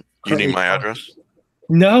I'm. You need my address?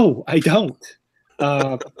 No, I don't.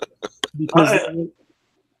 Because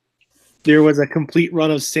there was a complete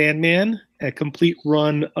run of Sandman, a complete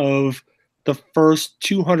run of the first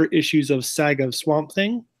 200 issues of Saga of Swamp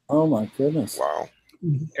Thing. Oh my goodness! Wow.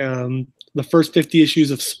 The first 50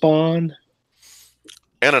 issues of Spawn.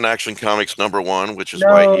 And an Action Comics #1, which is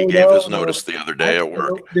why he gave his notice the other day at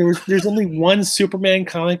work. There's only one Superman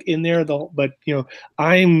comic in there, though. But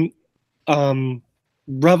I'm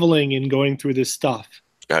reveling in going through this stuff.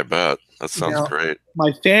 I bet. That sounds great.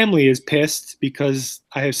 My family is pissed because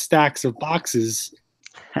I have stacks of boxes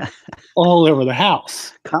all over the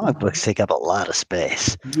house. Comic books take up a lot of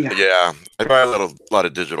space. Yeah. I buy a lot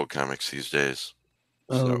of digital comics these days.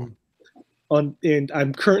 So. And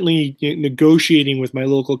I'm currently negotiating with my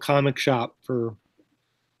local comic shop for,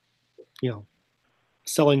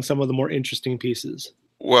 selling some of the more interesting pieces.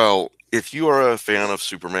 Well, if you are a fan of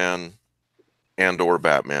Superman and/or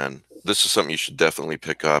Batman, this is something you should definitely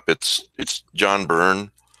pick up. It's John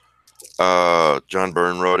Byrne. John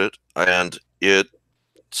Byrne wrote it, and it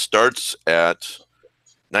starts at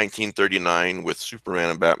 1939 with Superman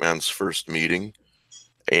and Batman's first meeting,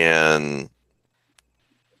 and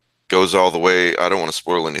goes all the way. I don't want to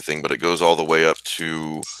spoil anything, but it goes all the way up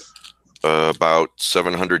to about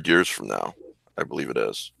 700 years from now, I believe it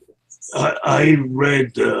is. I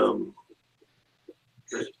read.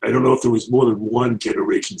 I don't know if there was more than one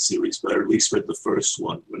Generation series, but I at least read the first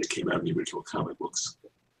one when it came out in the original comic books.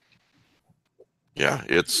 Yeah,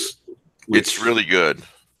 it's really good.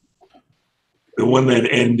 The one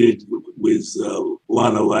that ended with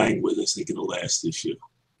Lana Lang was, I think, in the last issue.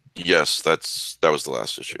 Yes, that was the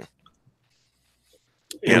last issue.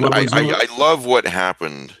 And I love what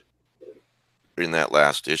happened in that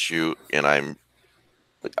last issue, and I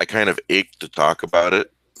kind of ache to talk about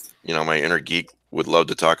it. My inner geek would love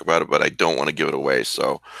to talk about it, but I don't want to give it away.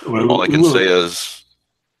 So all I can say is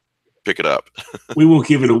pick it up. We won't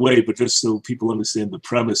give it away, but just so people understand the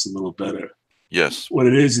premise a little better. Yes. What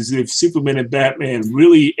it is if Superman and Batman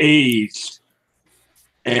really aged,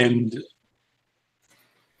 and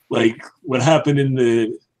like what happened in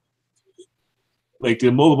the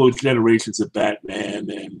multiple generations of Batman,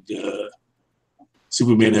 and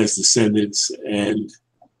Superman has descendants, and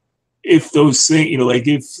if those things,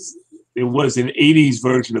 if there was an 80s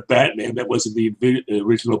version of Batman that wasn't the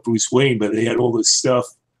original Bruce Wayne, but they had all this stuff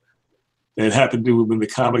that happened to him in the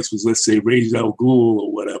comics was, let's say, Ra's al Ghul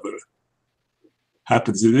or whatever,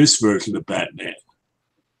 happens in this version of Batman.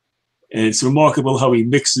 And it's remarkable how he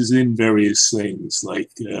mixes in various things,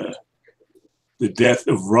 like the death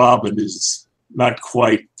of Robin is not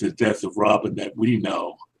quite the death of Robin that we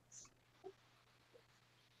know.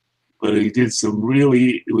 But he did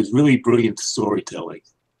it was really brilliant storytelling.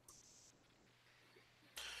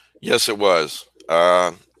 Yes, it was.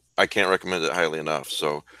 I can't recommend it highly enough.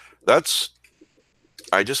 So that's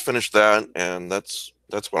I just finished that, and that's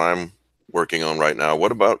what I'm working on right now.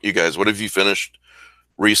 What about you guys? What have you finished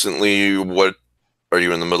recently? What are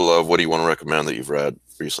you in the middle of? What do you want to recommend that you've read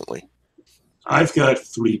recently? I've got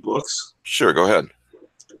 3 books. Sure, go ahead.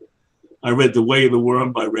 I read The Way of the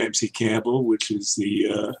Worm by Ramsey Campbell, which is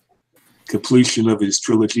the completion of his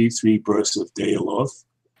trilogy, 3 Births of Daeloth,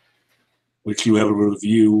 which you have a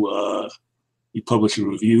review. You published a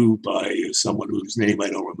review by someone whose name I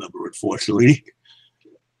don't remember, unfortunately,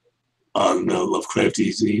 on Lovecraft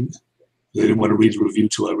eZine. They didn't want to read the review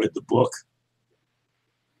till I read the book.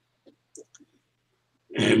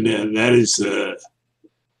 And that is an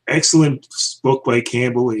excellent book by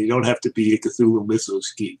Campbell, and you don't have to be a Cthulhu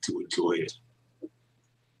Mythos geek to enjoy it.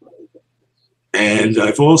 And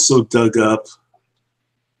I've also dug up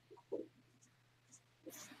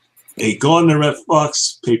a Gardner F.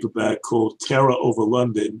 Fox paperback called Terror Over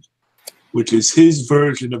London, which is his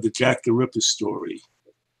version of the Jack the Ripper story,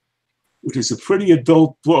 which is a pretty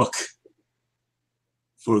adult book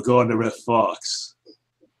for Gardner F. Fox.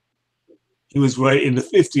 He was in the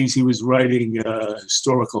 50s, he was writing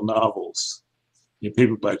historical novels in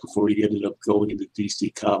paperback before he ended up going into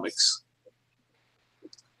DC Comics.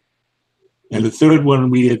 And the third one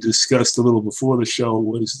we had discussed a little before the show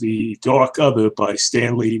was The Dark Other by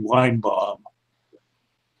Stanley Weinbaum,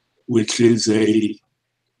 which is a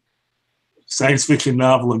science fiction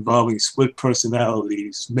novel involving split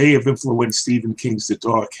personalities, may have influenced Stephen King's The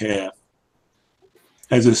Dark Half.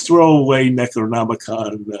 Has a throwaway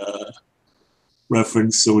Necronomicon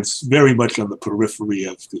reference, so it's very much on the periphery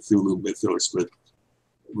of Cthulhu Mythos, but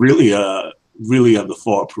really on the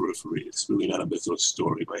far periphery. It's really not a mythos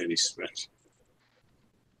story by any stretch.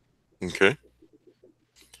 Okay.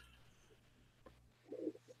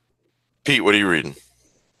 Pete, what are you reading?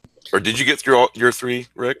 Or did you get through all your 3,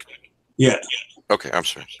 Rick? Yeah. Okay, I'm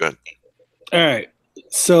sorry. Go ahead. All right.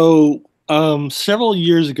 So several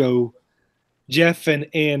years ago, Jeff and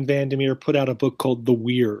Anne Vandermeer put out a book called The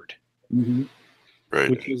Weird, Right.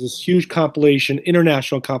 which is this huge compilation,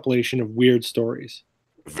 international compilation of weird stories.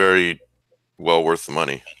 Very well worth the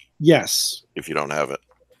money. Yes. If you don't have it.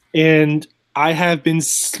 And I have been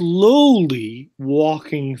slowly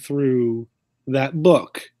walking through that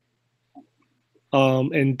book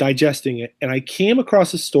and digesting it. And I came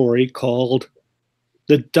across a story called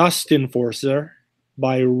The Dust Enforcer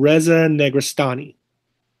by Reza Negrestani,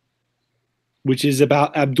 which is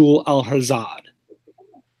about Abdul al-Hazad.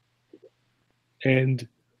 And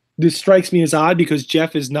this strikes me as odd because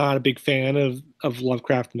Jeff is not a big fan of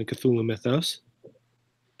Lovecraft and the Cthulhu mythos.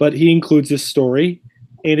 But he includes this story,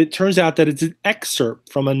 and it turns out that it's an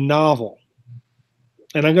excerpt from a novel.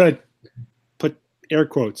 And I'm going to put air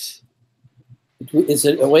quotes. Is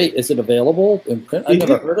it available in print? I've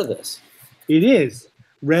never heard of this. It is.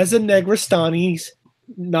 Reza Negrestani's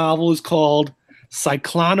novel is called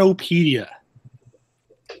Cyclonopedia.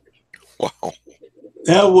 Wow.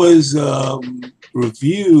 That was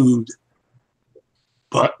reviewed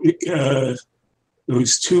by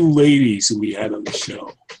those 2 ladies who we had on the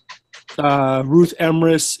show. Ruth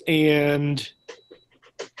Emrys and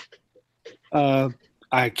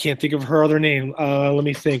I can't think of her other name. Let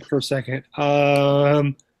me think for a second. Yeah,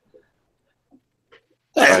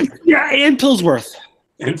 Ann Pillsworth.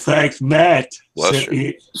 In fact, Matt sent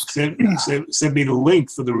me the link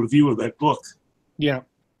for the review of that book. Yeah.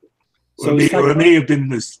 So it may have been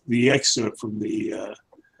the excerpt from the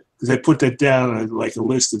because I put that down on like a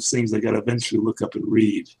list of things I got to eventually look up and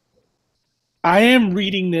read. I am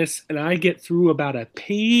reading this, and I get through about a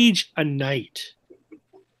page a night.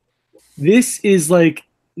 This is like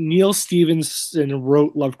Neil Stephenson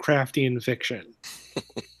wrote Lovecraftian fiction.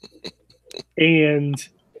 And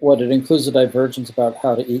what, it includes a divergence about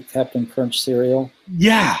how to eat Captain Crunch cereal?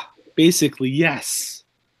 Yeah, basically, yes.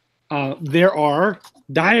 There are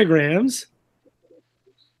diagrams,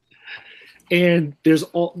 and there's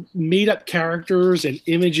all made-up characters and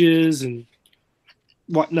images and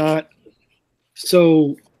whatnot.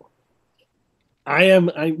 So I'm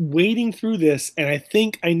wading through this, and I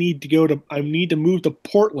think I need to move to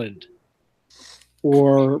Portland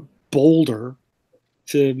or Boulder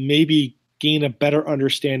to maybe gain a better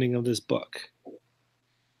understanding of this book.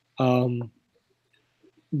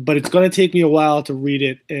 But it's going to take me a while to read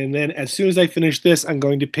it, and then as soon as I finish this, I'm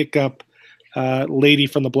going to pick up Lady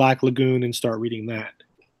from the Black Lagoon and start reading that.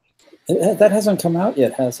 That hasn't come out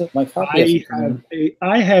yet, has it? My copy.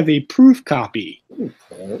 I have a proof copy.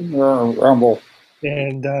 Rumble.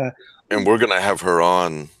 And we're gonna have her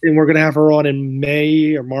on. And we're gonna have her on in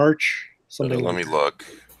May or March. Something. Let me look.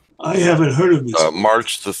 I haven't heard of this.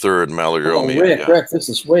 March the 3rd, Mallory Oh, O'Meara. Rick, this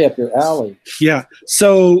is way up your alley. Yeah.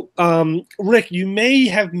 So, Rick, you may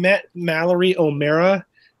have met Mallory O'Meara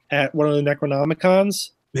at one of the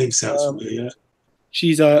Necronomicons. Name sounds familiar.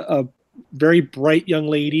 She's a very bright young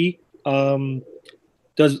lady.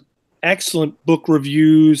 Does excellent book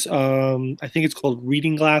reviews. I think it's called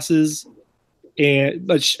Reading Glasses.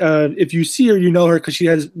 But if you see her, you know her because she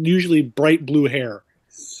has usually bright blue hair.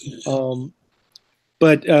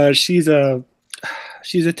 But she's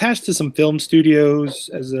attached to some film studios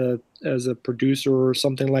as a producer or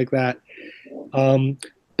something like that.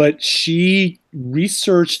 But she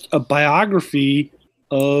researched a biography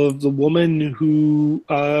of the woman who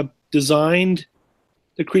designed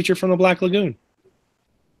the creature from the Black Lagoon.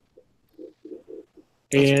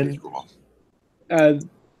 That's cool.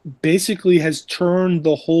 Basically has turned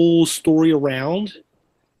the whole story around,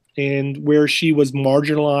 and where she was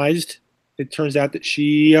marginalized, it turns out that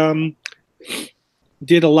she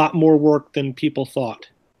did a lot more work than people thought.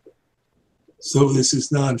 So this is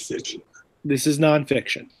nonfiction. This is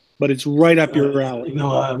nonfiction, but it's right up your alley.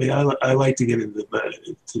 I mean, I like to get into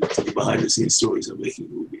the behind the scenes stories of making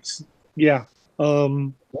movies. Yeah.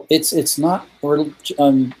 It's not.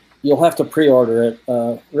 You'll have to pre-order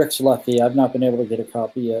it. Rick's lucky. I've not been able to get a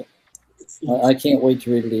copy yet. I can't wait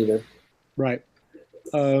to read it either. Right.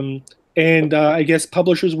 And I guess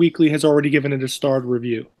Publishers Weekly has already given it a starred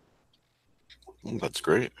review. That's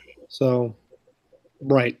great. So,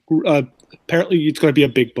 right. Apparently, it's going to be a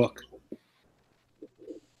big book.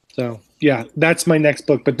 So, yeah, that's my next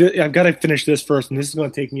book. But I've got to finish this first, and this is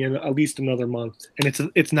going to take me at least another month.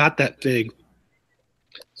 And it's not that big.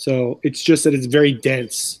 So, it's just that it's very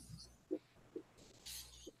dense.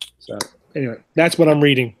 So, anyway, that's what I'm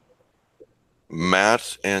reading.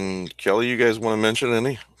 Matt and Kelly, you guys want to mention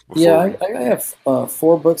any? Yeah, I have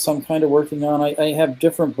 4 books I'm kind of working on. I have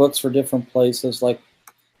different books for different places. Like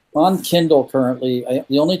on Kindle currently,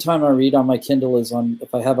 the only time I read on my Kindle is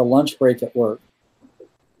if I have a lunch break at work.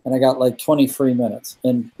 And I got like 20 free minutes.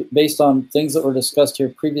 And based on things that were discussed here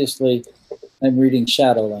previously, I'm reading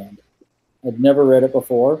Shadowland. I'd never read it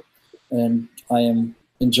before, and I am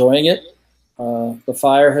enjoying it. The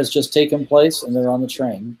fire has just taken place, and they're on the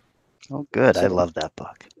train. Oh, good. I love that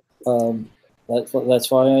book.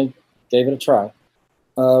 That's why I gave it a try.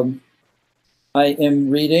 I am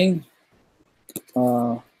reading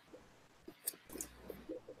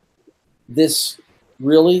this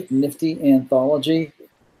really nifty anthology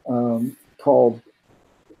called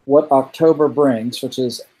What October Brings, which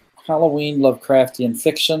is Halloween Lovecraftian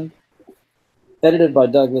fiction, edited by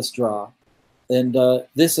Douglas Draw. And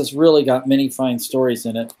this has really got many fine stories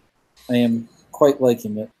in it. I am quite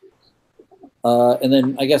liking it. And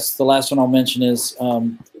then I guess the last one I'll mention is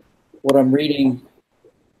what I'm reading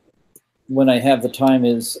when I have the time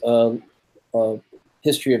is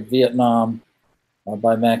History of Vietnam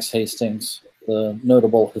by Max Hastings, the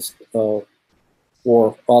notable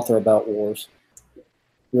war author about wars.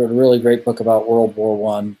 He wrote a really great book about World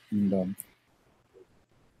War I. And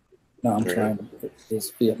now I'm trying to put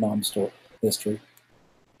this Vietnam history.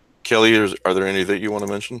 Kelly, are there any that you want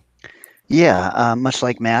to mention? Yeah, much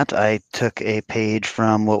like Matt, I took a page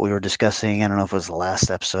from what we were discussing. I don't know if it was the last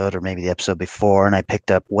episode or maybe the episode before, and I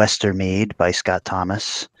picked up Westermead by Scott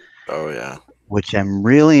Thomas. Oh, yeah. Which I'm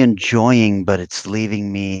really enjoying, but it's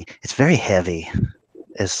leaving me, it's very heavy.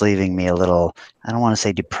 It's leaving me a little, I don't want to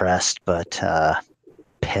say depressed, but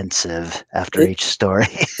pensive after each story.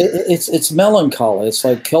 It's melancholy. It's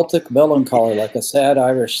like Celtic melancholy, like a sad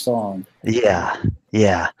Irish song. Yeah,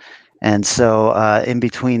 yeah. And so in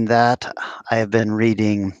between that, I have been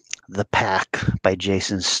reading The Pack by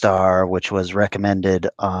Jason Starr, which was recommended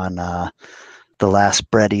on the last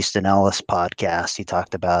Bret Easton Ellis podcast. He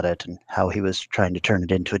talked about it and how he was trying to turn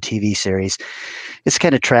it into a TV series. It's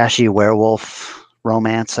kind of trashy werewolf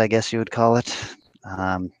romance, I guess you would call it.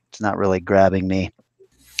 It's not really grabbing me.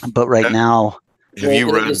 But right now... Have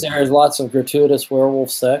you read... There's lots of gratuitous werewolf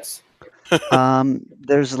sex?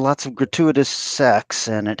 There's lots of gratuitous sex,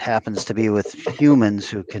 and it happens to be with humans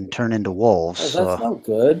who can turn into wolves. Oh, that's no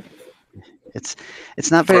good. It's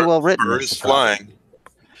not very well written. Fur is flying.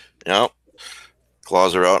 Yep.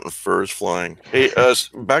 Claws are out and fur is flying. Hey,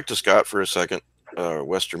 back to Scott for a second.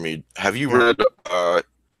 Westermead, have you read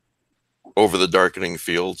Over the Darkening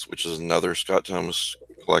Fields, which is another Scott Thomas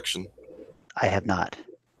collection? I have not.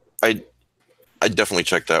 I definitely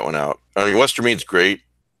check that one out. I mean, Westermead's great,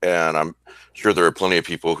 and I'm sure there are plenty of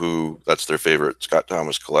people who that's their favorite Scott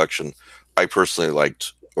Thomas collection. I personally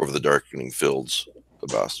liked Over the Darkening Fields the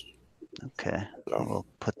best. Okay, So, we'll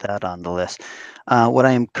put that on the list. What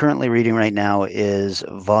I am currently reading right now is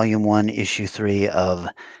Volume 1, Issue 3 of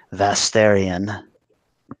Vastarian.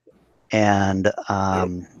 And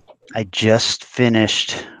I just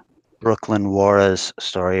finished Brooklyn Wara's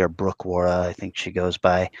story, or Brooke Wara, I think she goes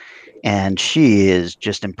by. And she is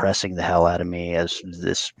just impressing the hell out of me as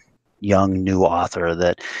this young new author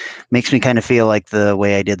that makes me kind of feel like the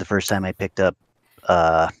way I did the first time I picked up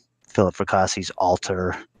Philip Fricassi's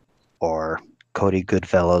Alter or Cody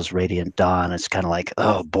Goodfellow's Radiant Dawn. It's kind of like,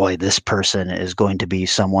 oh boy, this person is going to be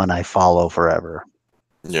someone I follow forever.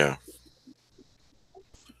 yeah.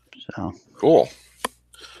 So Cool.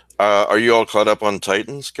 Are you all caught up on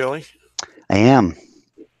Titans, Kelly? I am.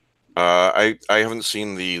 I haven't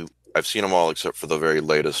seen I've seen them all except for the very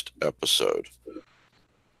latest episode.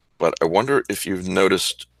 But I wonder if you've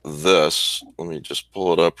noticed this. Let me just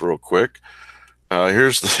pull it up real quick.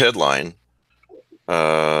 Here's the headline.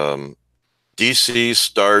 DC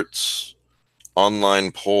starts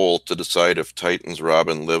online poll to decide if Titans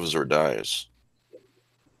Robin lives or dies.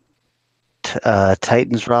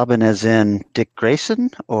 Titans Robin as in Dick Grayson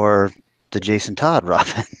or the Jason Todd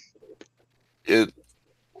Robin?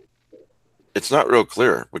 It's not real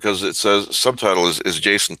clear because it says subtitle is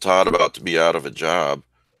Jason Todd about to be out of a job.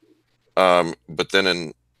 But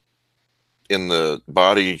then in the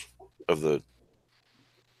body of the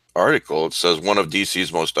article, it says one of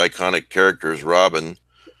DC's most iconic characters, Robin,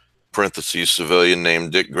 parentheses, civilian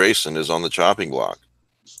named Dick Grayson, is on the chopping block.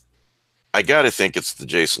 I got to think it's the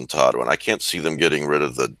Jason Todd one. I can't see them getting rid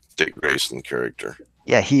of the Dick Grayson character.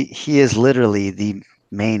 Yeah, he is literally the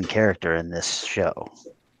main character in this show.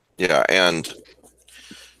 Yeah, and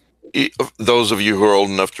those of you who are old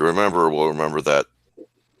enough to remember will remember that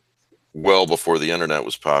well before the internet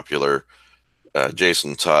was popular,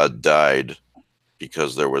 Jason Todd died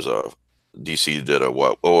because there was DC did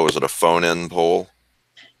what was it, a phone-in poll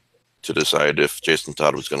to decide if Jason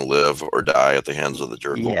Todd was going to live or die at the hands of the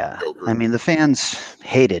Joker. Yeah, I mean, the fans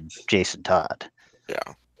hated Jason Todd.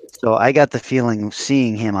 Yeah. So I got the feeling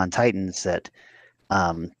seeing him on Titans that,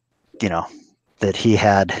 that he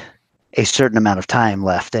had a certain amount of time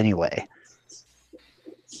left anyway.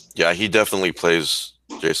 Yeah, he definitely plays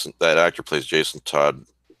Jason. That actor plays Jason Todd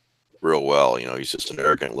real well. He's just an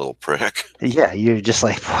arrogant little prick. Yeah, you're just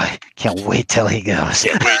like, boy, can't wait till he goes.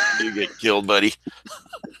 Can't wait till you get killed, buddy.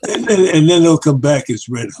 And then he'll come back as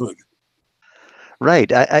Red Hood.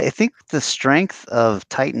 Right. I think the strength of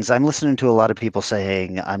Titans, I'm listening to a lot of people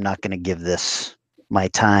saying, I'm not going to give this my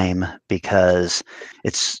time because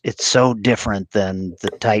it's so different than the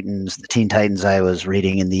Teen Titans I was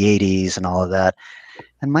reading in the 80s and all of that.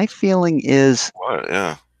 And my feeling is,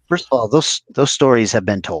 Yeah. First of all, those stories have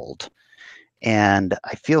been told. And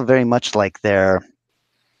I feel very much like they're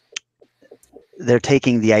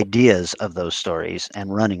taking the ideas of those stories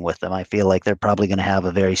and running with them. I feel like they're probably going to have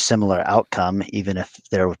a very similar outcome, even if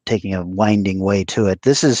they're taking a winding way to it.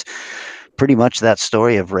 This is pretty much that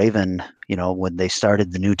story of Raven, when they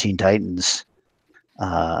started the new Teen Titans,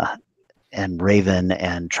 and Raven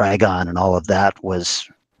and Trigon and all of that was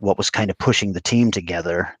what was kind of pushing the team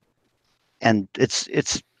together. And it's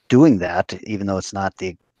doing that, even though it's not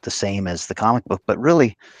the same as the comic book, but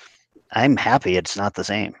really, I'm happy it's not the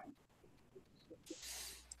same.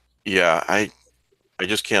 Yeah, I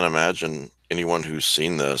just can't imagine anyone who's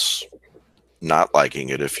seen this not liking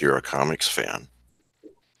it if you're a comics fan.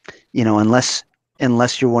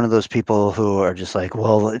 Unless you're one of those people who are just like,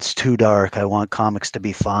 well, it's too dark. I want comics to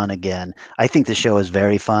be fun again. I think the show is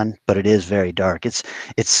very fun, but it is very dark. It's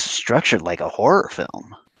structured like a horror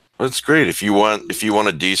film. Well, it's great. If you want a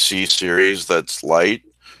DC series that's light,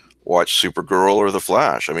 watch Supergirl or The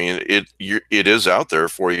Flash. I mean, it is out there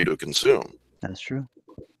for you to consume. That's true.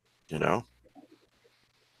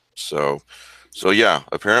 So yeah,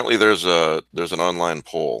 apparently there's an online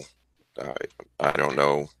poll. I don't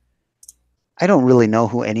know. I don't really know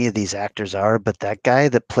who any of these actors are, but that guy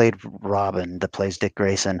that played Robin, that plays Dick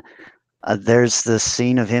Grayson, there's the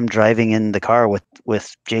scene of him driving in the car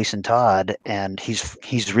with Jason Todd, and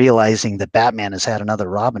he's realizing that Batman has had another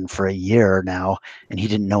Robin for a year now, and he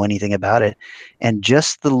didn't know anything about it. And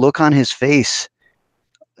just the look on his face,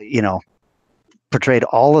 portrayed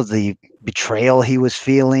all of the betrayal he was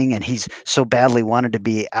feeling, and he's so badly wanted to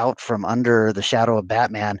be out from under the shadow of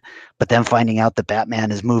Batman, but then finding out that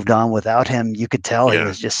Batman has moved on without him, you could tell he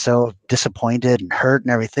was just so disappointed and hurt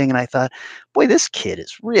and everything. And I thought, boy, this kid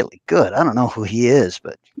is really good. I don't know who he is,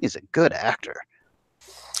 but he's a good actor.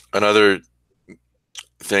 Another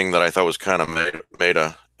thing that I thought was kind of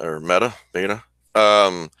meta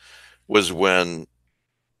was when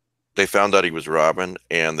they found out he was Robin,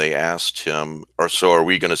 and they asked him, "Or so, are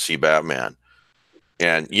we going to see Batman?"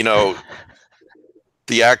 And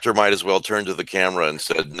the actor might as well turn to the camera and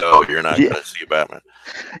said, "No, you're not going to see Batman."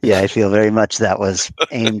 Yeah, I feel very much that was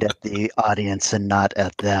aimed at the audience and not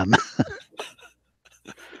at them.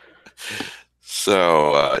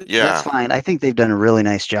 So yeah, that's fine. I think they've done a really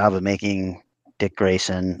nice job of making Dick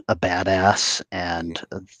Grayson a badass, and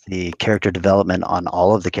the character development on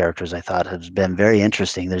all of the characters I thought has been very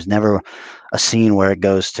interesting. There's never a scene where it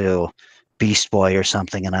goes to Beast Boy or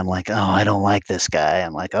something and I'm like, oh, I don't like this guy.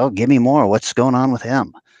 I'm like, oh, give me more. What's going on with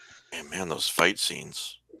him? man, those fight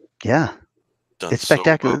scenes. Yeah, Done it's so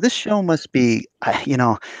spectacular. well. This show must be,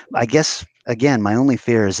 I guess, again, my only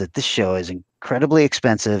fear is that this show is incredibly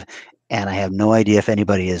expensive and I have no idea if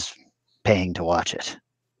anybody is paying to watch it.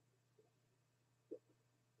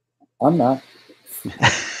 I'm not.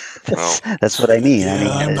 That's what I mean. Yeah,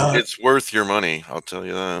 I'm not. It's worth your money, I'll tell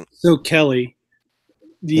you that. So Kelly,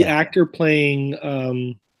 the actor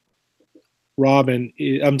playing Robin,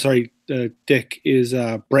 Dick, is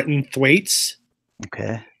Brenton Thwaites.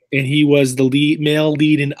 Okay. And he was the male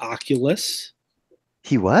lead in Oculus.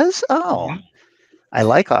 He was? Oh, yeah. I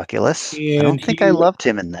like Oculus. And I don't think I loved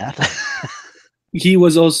him in that. He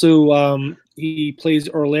was also, he plays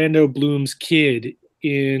Orlando Bloom's kid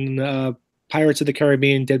in Pirates of the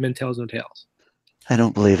Caribbean, Dead Men Tell No Tales. I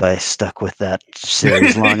don't believe I stuck with that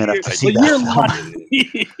series long enough to see that.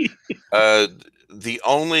 The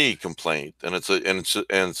only complaint, and it's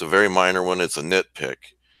a very minor one, it's a nitpick,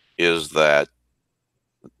 is that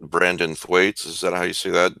Brandon Thwaites, is that how you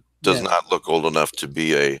say that? Does not look old enough to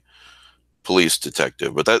be a police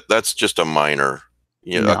detective, but that's just a minor.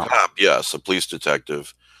 A cop, yes. A police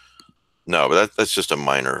detective, no. But that's just a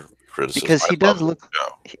minor criticism. Because he does look.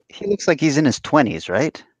 He looks like he's in his 20s,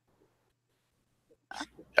 right?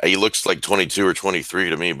 He looks like 22 or 23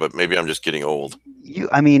 to me, but maybe I'm just getting old.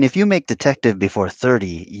 I mean, if you make detective before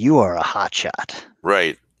 30, you are a hotshot.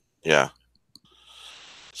 Right. Yeah.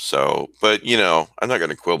 So, but I'm not going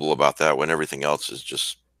to quibble about that when everything else is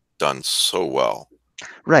just done so well.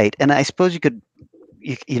 Right. And I suppose you could,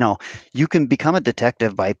 you can become a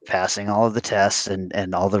detective by passing all of the tests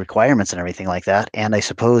and all the requirements and everything like that. And I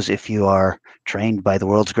suppose if you are trained by the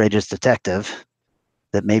world's greatest detective,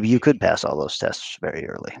 that maybe you could pass all those tests very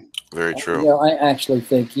early. Very true. I actually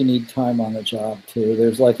think you need time on the job too.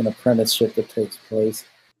 There's like an apprenticeship that takes place.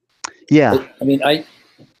 Yeah. I mean, I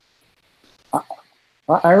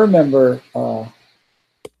remember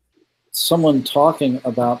someone talking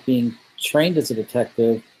about being trained as a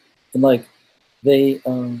detective, and like he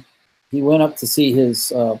went up to see his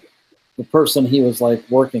the person he was like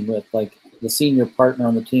working with, like the senior partner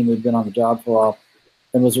on the team who'd been on the job for a while,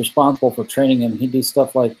 and was responsible for training him. He'd do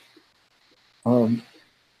stuff like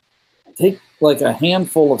take like a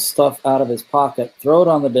handful of stuff out of his pocket, throw it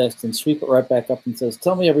on the desk, and sweep it right back up, and says,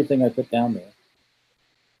 "Tell me everything I put down there."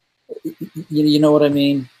 You know what I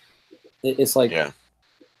mean? It's like, yeah.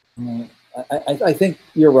 I think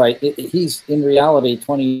you're right. He's in reality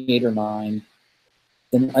 28 or 9,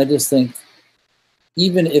 and I just think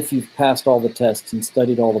even if you've passed all the tests and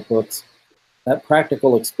studied all the books, that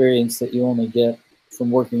practical experience that you only get from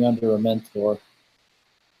working under a mentor,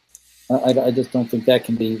 I just don't think that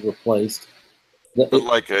can be replaced. But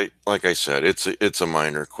like I said, it's a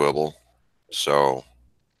minor quibble. So,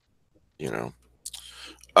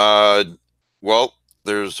 well,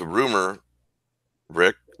 there's a rumor,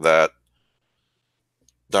 Rick, that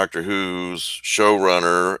Doctor Who's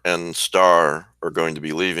showrunner and star are going to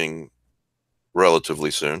be leaving relatively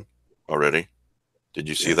soon already. Did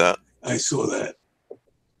you see that? I saw that.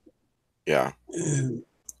 Yeah. And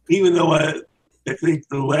even though I think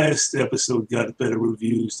the last episode got better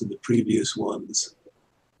reviews than the previous ones,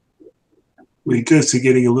 we just are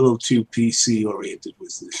getting a little too PC oriented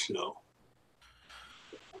with this show.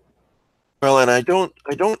 Well, and I don't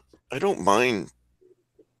mind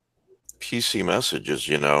PC messages,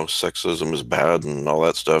 sexism is bad and all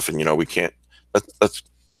that stuff, and we can't.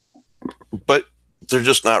 But they're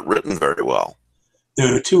just not written very well.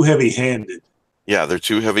 They're too heavy-handed. Yeah, they're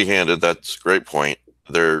too heavy-handed. That's a great point.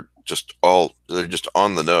 They're just on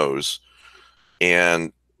the nose.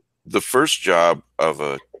 And the first job of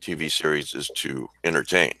a TV series is to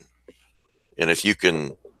entertain. And if you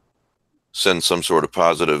can send some sort of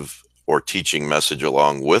positive or teaching message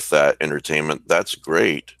along with that entertainment, that's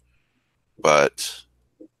great. But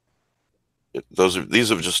these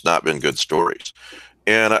have just not been good stories.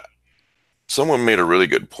 And someone made a really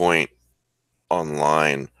good point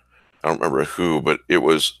online. I don't remember who, but it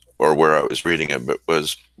was, or where I was reading it, but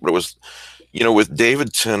it was, with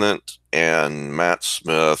David Tennant and Matt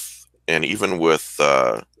Smith, and even with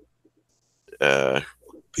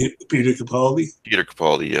Peter Capaldi. Peter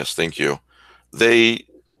Capaldi, yes, thank you. They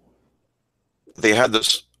had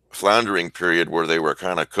this floundering period where they were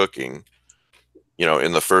kind of cooking,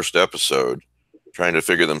 in the first episode, trying to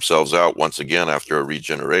figure themselves out once again after a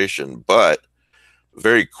regeneration. But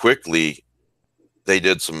very quickly, they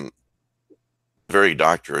did some very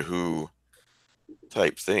Doctor Who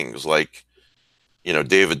type things, like,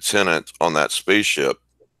 David Tennant on that spaceship,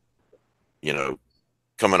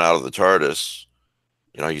 coming out of the TARDIS.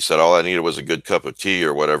 He said all I needed was a good cup of tea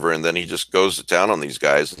or whatever, and then he just goes to town on these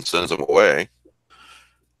guys and sends them away.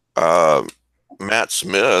 Matt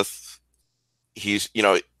Smith, he's,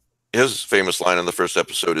 his famous line in the first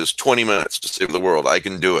episode is 20 minutes to save the world. I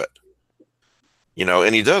can do it.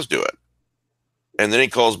 And he does do it. And then he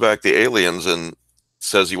calls back the aliens and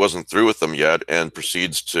says he wasn't through with them yet and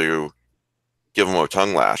proceeds to give them a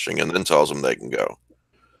tongue lashing and then tells them they can go.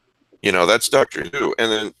 That's Doctor Who.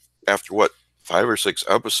 And then after 5 or 6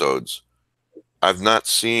 episodes, I've not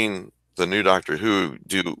seen the new Doctor Who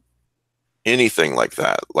do anything like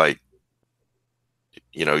that. Like,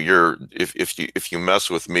 if you mess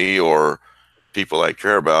with me or people I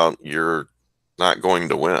care about, you're not going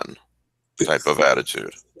to win type of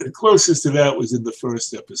attitude. The closest to that was in the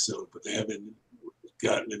first episode, but they haven't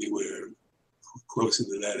gotten anywhere closer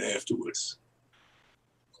to that afterwards.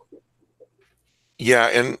 Yeah,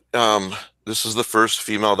 and this is the first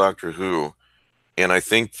female Doctor Who, and I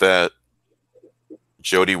think that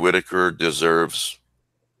Jodie Whittaker deserves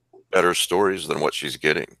better stories than what she's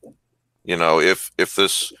getting. If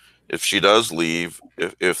she does leave,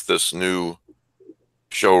 if this new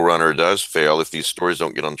showrunner does fail, if these stories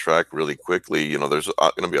don't get on track really quickly, there's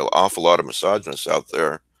going to be an awful lot of misogynists out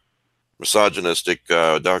there, misogynistic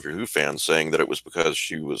Doctor Who fans saying that it was because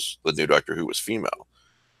the new Doctor Who was female,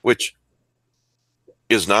 which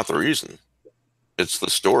is not the reason. It's the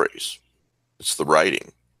stories. It's the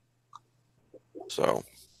writing. So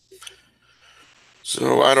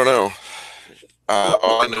I don't know.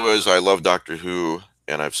 All I know is I love Doctor Who,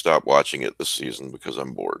 and I've stopped watching it this season because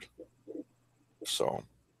I'm bored. So,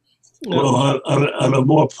 well, on a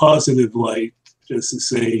more positive light, just to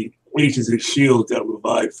say, Agents of S.H.I.E.L.D. got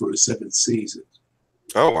revived for a 7th season.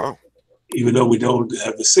 Oh, wow. Even though we don't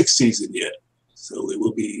have the 6th season yet. So there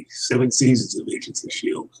will be 7 seasons of Agents of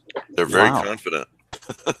S.H.I.E.L.D. They're very confident.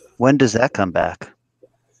 When does that come back?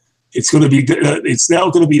 It's going to be. It's now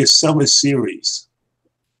going to be a summer series.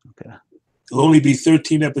 Okay. There'll only be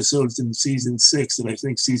 13 episodes in season 6, and I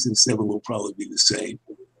think season 7 will probably be the same.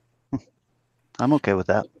 I'm okay with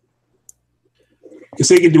that. Because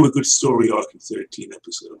they can do a good story arc in 13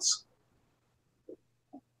 episodes.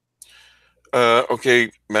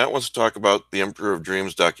 Okay, Matt wants to talk about the Emperor of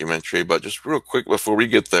Dreams documentary, but just real quick before we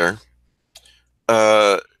get there,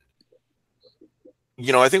 I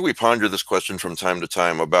think we ponder this question from time to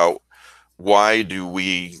time about why do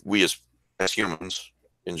we as humans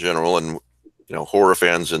in general, and horror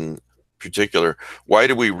fans in particular, why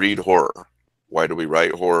do we read horror? Why do we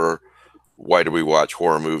write horror? Why do we watch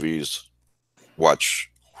horror movies, watch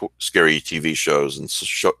scary TV shows, and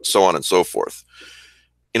so on and so forth?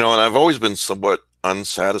 And I've always been somewhat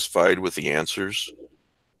unsatisfied with the answers,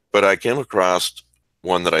 but I came across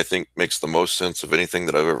one that I think makes the most sense of anything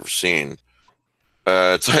that I've ever seen.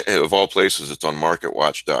 It's, of all places, it's on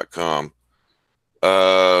marketwatch.com.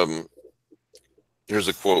 Here's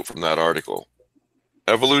a quote from that article.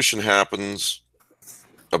 Evolution happens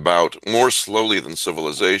about more slowly than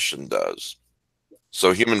civilization does.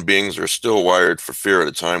 So human beings are still wired for fear at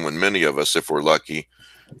a time when many of us, if we're lucky,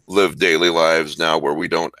 live daily lives now where we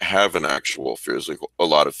don't have a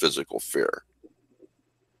lot of physical fear.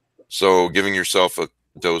 So giving yourself a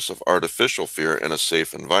dose of artificial fear in a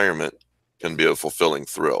safe environment can be a fulfilling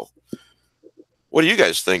thrill. What do you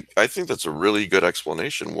guys think? I think that's a really good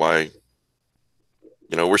explanation why,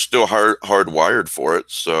 we're still hardwired for it.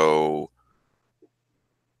 So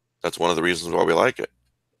that's one of the reasons why we like it.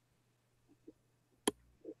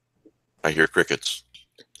 I hear crickets.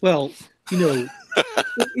 Well, it's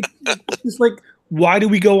like, why do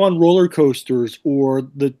we go on roller coasters or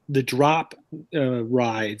the drop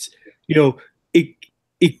rides?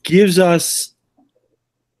 It gives us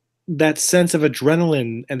that sense of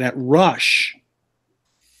adrenaline and that rush,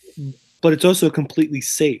 but it's also completely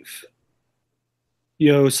safe.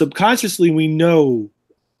 Subconsciously we know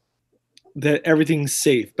that everything's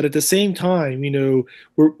safe, but at the same time,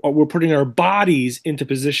 we're putting our bodies into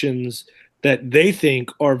positions that they think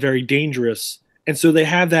are very dangerous, and so they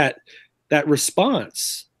have that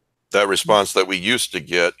response. That response that we used to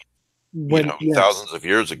get thousands of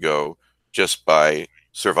years ago just by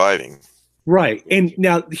surviving. Right. And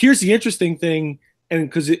now here's the interesting thing, and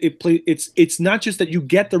because it's not just that you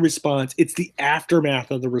get the response, it's the aftermath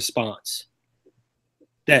of the response.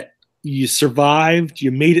 That you survived,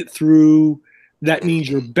 you made it through. That means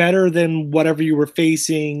you're better than whatever you were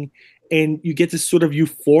facing, and you get this sort of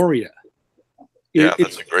euphoria. Yeah,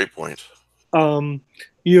 that's a great point.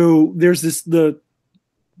 There's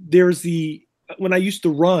the when I used to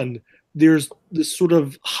run, there's this sort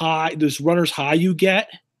of high, this runner's high you get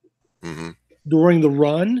during the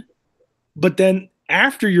run, but then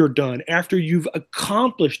after you're done, after you've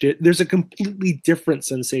accomplished it, there's a completely different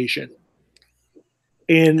sensation.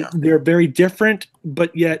 And they're very different,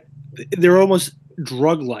 but yet they're almost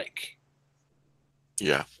drug-like.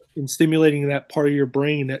 Yeah. In stimulating that part of your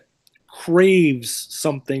brain that craves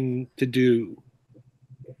something to do.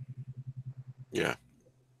 Yeah.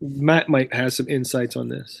 Matt might have some insights on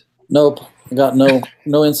this. Nope. I got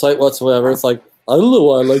no insight whatsoever. It's like, I don't know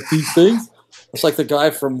why I like these things. It's like the guy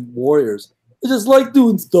from Warriors. I just like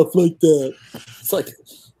doing stuff like that. It's like,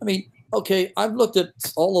 I mean, okay, I've looked at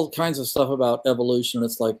all kinds of stuff about evolution.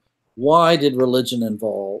 It's like, why did religion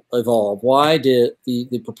evolve? Why did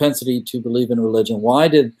the propensity to believe in religion? Why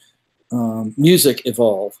did music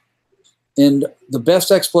evolve? And the best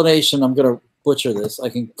explanation, I'm going to butcher this, I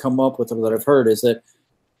can come up with that I've heard, is that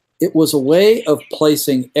it was a way of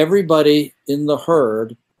placing everybody in the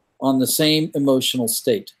herd on the same emotional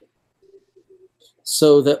state.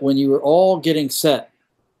 So that when you were all getting set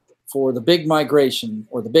for the big migration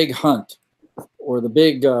or the big hunt or the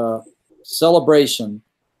big celebration,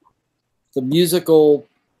 the musical,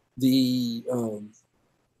 the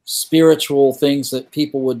spiritual things that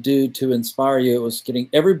people would do to inspire you, it was getting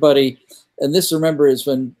everybody, and this, remember, is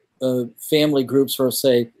when family groups were,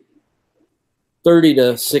 say, 30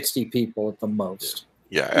 to 60 people at the most.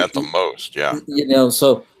 Yeah, at the most, yeah. You know,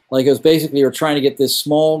 so like it was basically you're trying to get this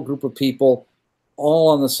small group of people all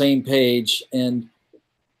on the same page, and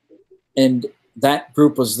that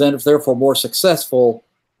group was then therefore more successful,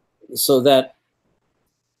 so that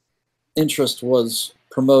interest was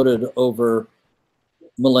promoted over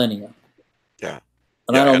millennia. Yeah.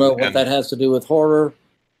 And I don't know what that has to do with horror.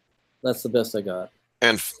 That's the best I got.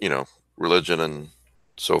 And, you know, religion and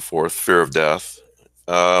so forth, fear of death.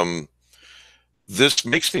 This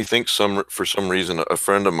makes me think for some reason, a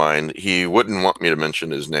friend of mine, he wouldn't want me to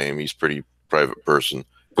mention his name. He's a pretty private person.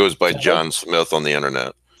 Goes by John Smith on the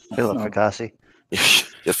internet. Philip Fracassi.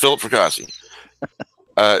 Yeah, Philip Fracassi.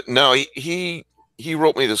 No, he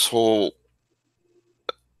wrote me this whole,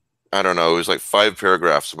 I don't know, it was like 5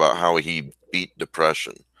 paragraphs about how he beat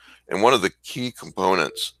depression. And one of the key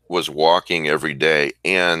components was walking every day.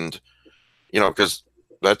 And, you know, because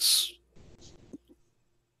that's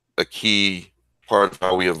a key part of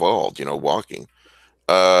how we evolved, you know, walking,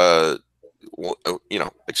 you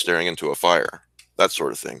know, like staring into a fire, that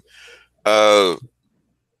sort of thing.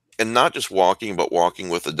 And not just walking, but walking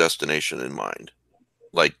with a destination in mind,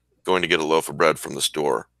 like going to get a loaf of bread from the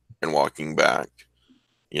store and walking back.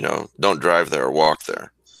 You know, don't drive there, walk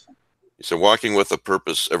there. So walking with a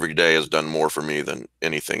purpose every day has done more for me than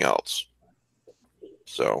anything else.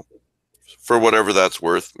 So for whatever that's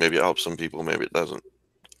worth, maybe it helps some people, maybe it doesn't.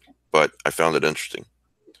 But I found it interesting.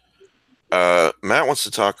 Matt wants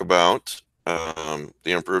to talk about the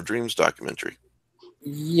Emperor of Dreams documentary.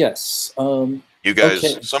 Yes. You guys,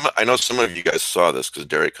 okay. I know some of you guys saw this because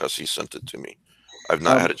Derek Hussey sent it to me. I've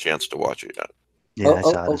not had a chance to watch it yet. Yeah, I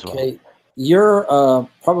saw it as well. Okay. You're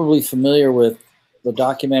probably familiar with the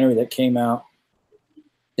documentary that came out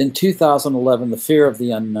in 2011, The Fear of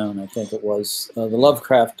the Unknown, I think it was, the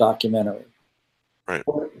Lovecraft documentary. Right.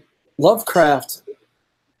 Lovecraft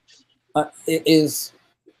is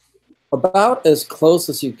about as close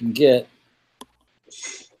as you can get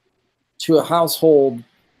to a household,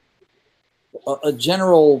 a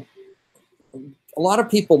general, a lot of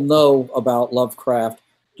people know about Lovecraft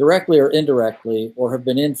directly or indirectly, or have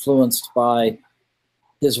been influenced by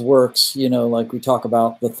his works, you know, like we talk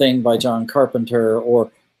about The Thing by John Carpenter,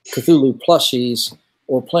 or Cthulhu plushies,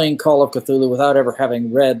 or playing Call of Cthulhu without ever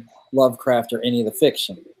having read Lovecraft or any of the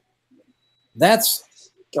fiction. That's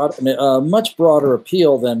got a much broader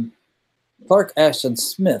appeal than Clark Ashton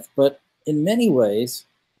Smith, but in many ways,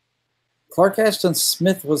 Clark Ashton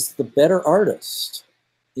Smith was the better artist.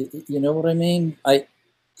 You know what I mean?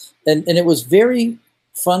 And it was very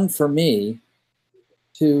fun for me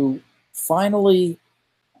to finally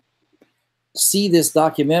see this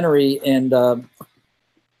documentary and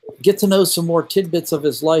get to know some more tidbits of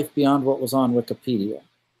his life beyond what was on Wikipedia.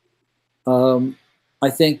 I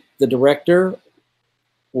think the director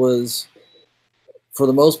was, for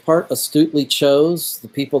the most part, astutely chose the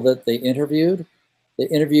people that they interviewed. They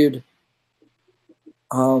interviewed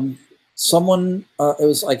someone, it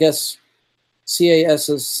was, I guess,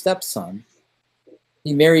 CAS's stepson.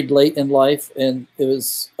 He married late in life, and it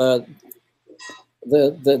was they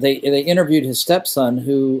interviewed his stepson,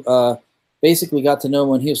 who basically got to know him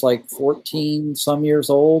when he was like 14 some years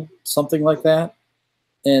old, something like that,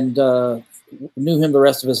 and knew him the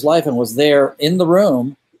rest of his life, and was there in the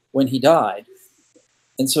room when he died.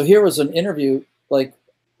 And so here was an interview, like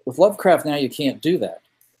with Lovecraft now you can't do that.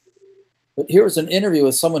 But here was an interview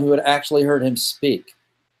with someone who had actually heard him speak.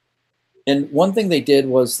 And one thing they did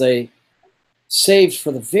was they saved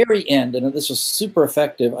for the very end, and this was super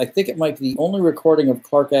effective. I think it might be the only recording of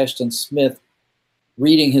Clark Ashton Smith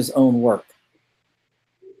reading his own work.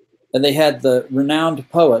 And they had the renowned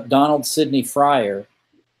poet Donald Sidney Fryer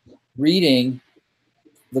reading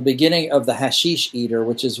the beginning of The Hashish Eater,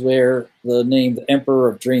 which is where the name the Emperor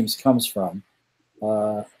of Dreams comes from.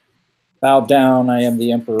 Bow down, I am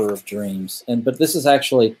the Emperor of Dreams. But this is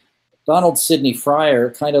actually Donald Sidney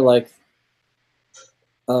Fryer, kind of like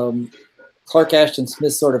Clark Ashton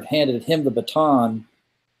Smith sort of handed him the baton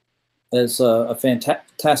as a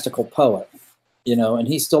fantastical poet, you know, and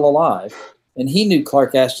he's still alive. And he knew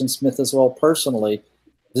Clark Ashton Smith as well personally,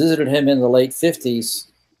 visited him in the late 50s.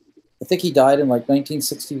 I think he died in like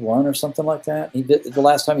 1961 or something like that. The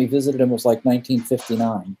last time he visited him was like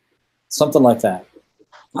 1959, something like that.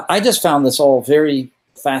 I just found this all very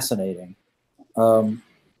fascinating, to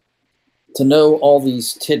know all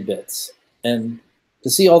these tidbits and to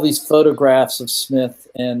see all these photographs of Smith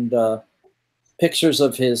and pictures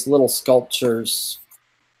of his little sculptures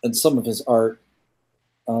and some of his art.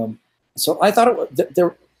 So I thought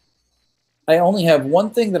I only have one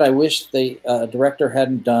thing that I wish the director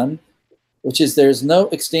hadn't done, which is there's no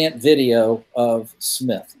extant video of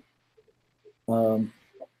Smith.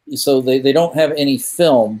 So they don't have any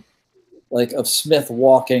film like of Smith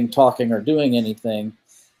walking, talking, or doing anything.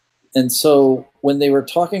 And so when they were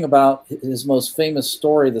talking about his most famous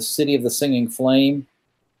story, The City of the Singing Flame,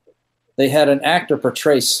 they had an actor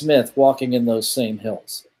portray Smith walking in those same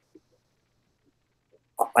hills.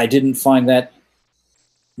 I didn't find that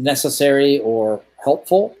necessary or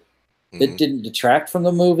helpful. It didn't detract from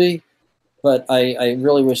the movie, but I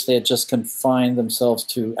really wish they had just confined themselves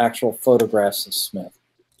to actual photographs of Smith.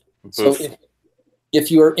 So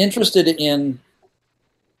if you are interested in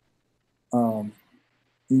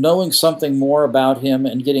knowing something more about him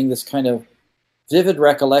and getting this kind of vivid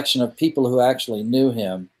recollection of people who actually knew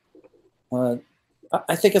him, I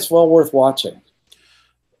think it's well worth watching.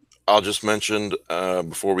 I'll just mention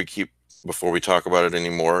before we talk about it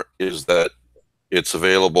anymore is that it's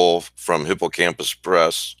available from Hippocampus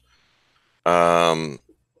Press.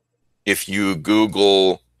 If you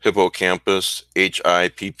Google Hippocampus,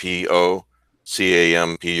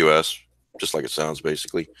 HIPPOCAMPUS, just like it sounds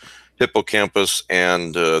basically, Hippocampus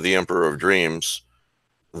and the Emperor of Dreams,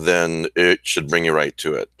 then it should bring you right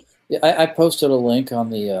to it. Yeah, I posted a link on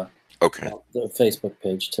the the Facebook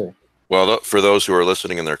page too. Well, for those who are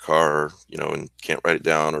listening in their car, you know, and can't write it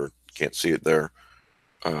down or can't see it there,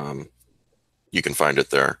 you can find it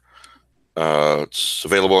there. It's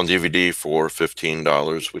available on DVD for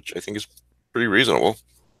 $15, which I think is pretty reasonable.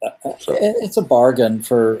 So. It's a bargain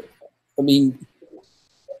for, I mean,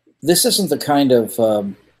 this isn't the kind of,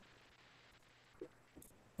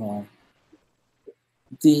 I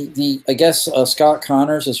guess Scott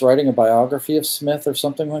Connors is writing a biography of Smith or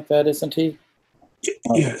something like that, isn't he?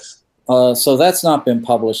 Yes. So that's not been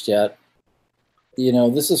published yet. You know,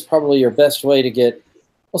 this is probably your best way to get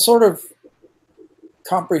a sort of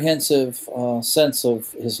comprehensive sense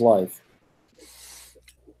of his life.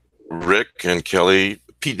 Rick and Kelly,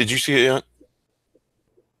 Pete, did you see it yet?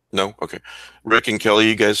 No? Okay. Rick and Kelly,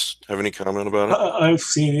 you guys have any comment about it? I've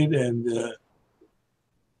seen it, and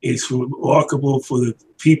it's remarkable for the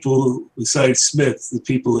people besides Smith, the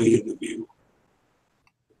people they interview.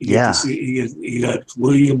 You got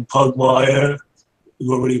William Pugmire,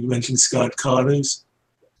 who already mentioned Scott Connors.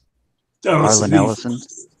 Harlan Ellison.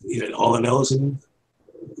 Yeah, Harlan Ellison,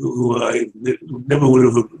 who I never would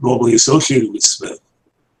have normally associated with Smith.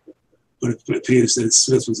 But it appears that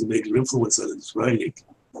Smith was a major influence on his writing.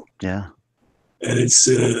 Yeah. And it's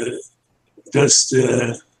just,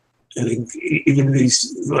 I think even there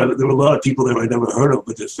were a lot of people there I never heard of,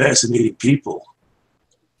 but they're fascinating people.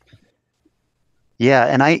 Yeah,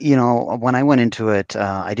 and when I went into it,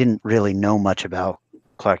 I didn't really know much about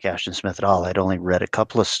Clark Ashton Smith at all. I'd only read a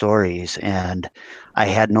couple of stories, and I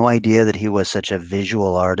had no idea that he was such a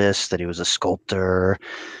visual artist, that he was a sculptor,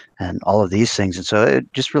 and all of these things. And so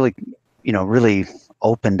it just really, really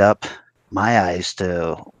opened up my eyes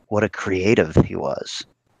to what a creative he was.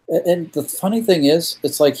 And the funny thing is,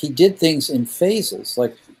 it's like he did things in phases.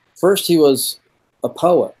 Like first he was a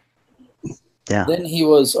poet. Yeah. Then he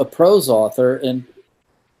was a prose author, and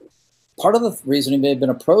part of the reason he may have been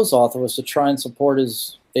a prose author was to try and support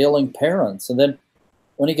his ailing parents. And then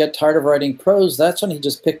when he got tired of writing prose, that's when he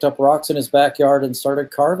just picked up rocks in his backyard and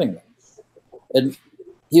started carving them. And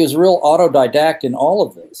he was real autodidact in all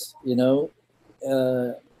of this, you know.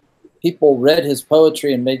 People read his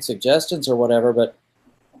poetry and made suggestions or whatever, but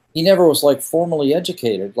he never was like formally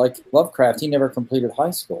educated. Like Lovecraft, he never completed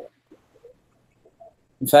high school.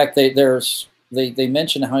 In fact, they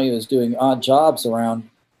mention how he was doing odd jobs around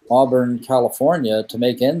Auburn, California to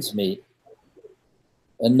make ends meet.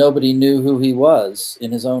 And nobody knew who he was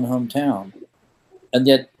in his own hometown. And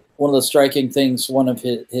yet one of the striking things one of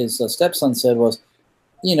his stepsons said was,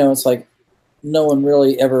 you know, it's like no one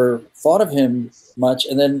really ever thought of him much.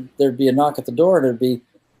 And then there'd be a knock at the door and there'd be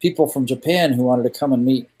people from Japan who wanted to come and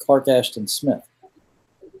meet Clark Ashton Smith.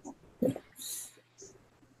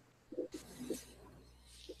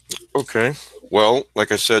 Okay. Well,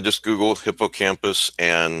 like I said, just Google hippocampus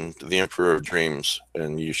and the Emperor of Dreams,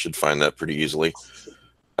 and you should find that pretty easily.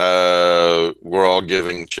 We're all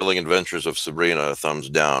giving Chilling Adventures of Sabrina a thumbs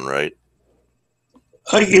down, right?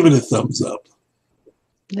 I give it a thumbs up.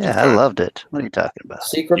 Yeah, I loved it. What are you talking about?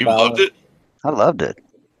 Secret You Ballad. loved it? I loved it.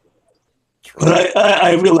 But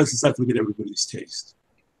I realize it's not going to get everybody's taste.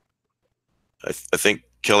 I think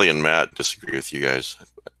Kelly and Matt disagree with you guys.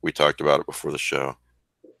 We talked about it before the show.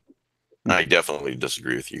 I definitely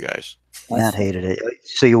disagree with you guys. Matt hated it.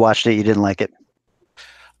 So you watched it, you didn't like it?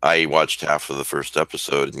 I watched half of the first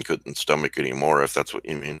episode and couldn't stomach it anymore, if that's what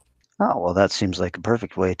you mean. Oh, well, that seems like a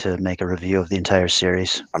perfect way to make a review of the entire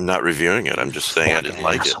series. I'm not reviewing it. I'm just saying I didn't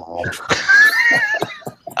like it. Asshole.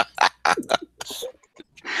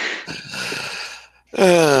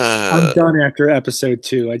 I'm done after episode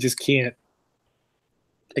 2. I just can't.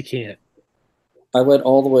 I can't. I went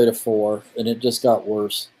all the way to 4, and it just got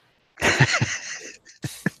worse.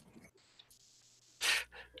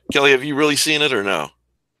 Kelly, have you really seen it or no?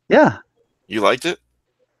 Yeah. You liked it?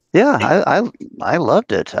 Yeah, I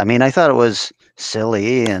loved it. I mean, I thought it was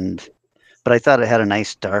silly, but I thought it had a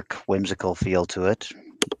nice, dark, whimsical feel to it.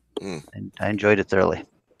 And I enjoyed it thoroughly.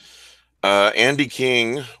 Andy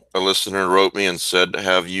King, a listener, wrote me and said,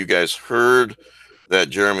 have you guys heard that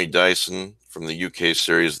Jeremy Dyson from the UK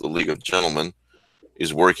series The League of Gentlemen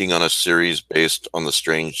is working on a series based on the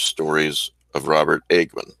strange stories of Robert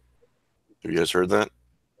Eggman? Have you guys heard that?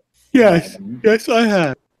 Yes, yes, I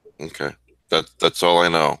have. Okay, that's all I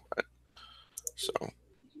know. So,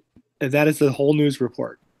 And that is the whole news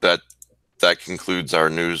report. That concludes our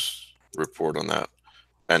news report on that.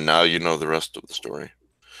 And now you know the rest of the story.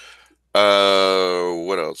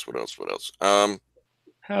 What else?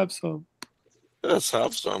 Have some. Let's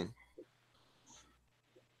have some.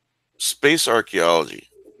 Space archaeology.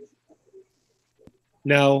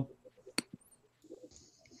 No.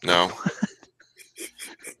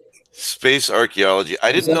 Space archaeology.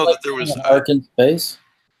 I didn't know that there was Ark in space.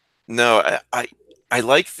 No, I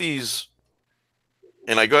like these,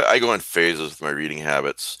 and I go in phases with my reading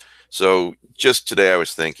habits. So just today I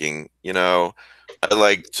was thinking, you know, I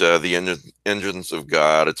liked the Engines of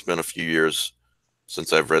God. It's been a few years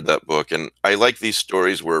since I've read that book, and I like these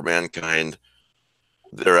stories where mankind,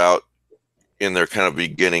 they're out in their kind of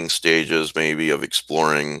beginning stages, maybe, of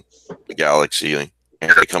exploring the galaxy, and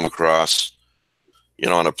they come across, you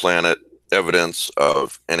know, on a planet, evidence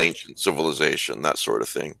of an ancient civilization, that sort of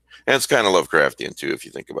thing. And it's kind of Lovecraftian too, if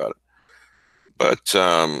you think about it. But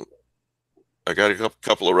I got a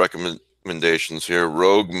couple of recommendations here.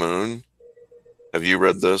 Rogue Moon. Have you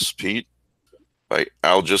read this, Pete? By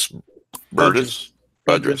Algis Budrys?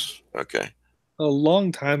 Okay. A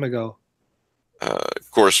long time ago.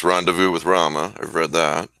 Of course, Rendezvous with Rama. I've read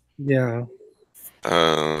that. Yeah.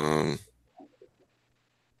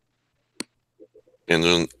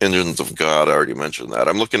 Engines of God. I already mentioned that.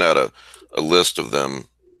 I'm looking at a list of them.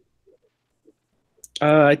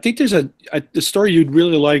 I think there's a story you'd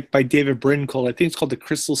really like by David Brin called, I think it's called The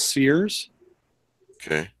Crystal Spheres.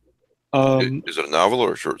 Okay. Is it a novel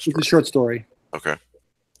or a short story? It's a short story. Okay.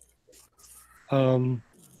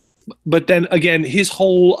 But then again, his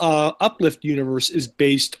whole Uplift universe is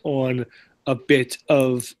based on a bit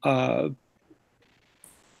of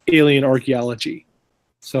alien archaeology.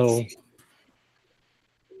 So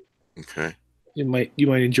okay. You might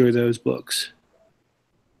enjoy those books.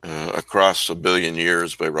 Across a Billion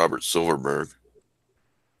Years by Robert Silverberg.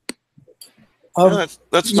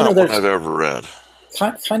 That's not one I've ever read.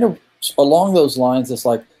 Kind of along those lines, it's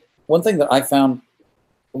like one thing that I found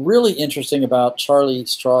really interesting about Charlie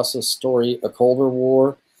Strauss's story, A Colder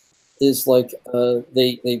War, is like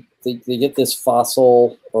they they get this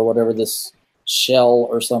fossil or whatever, this shell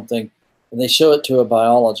or something, and they show it to a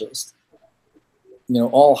biologist,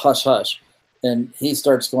 all hush hush. And he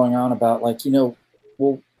starts going on about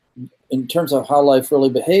well, in terms of how life really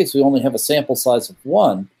behaves, we only have a sample size of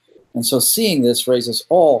 1. And so seeing this raises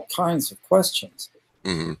all kinds of questions.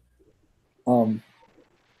 Mm-hmm.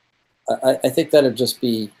 I think that'd just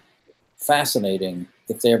be fascinating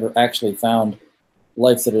if they ever actually found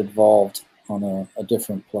life that evolved on a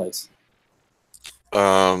different place.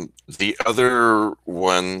 The other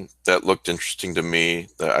one that looked interesting to me,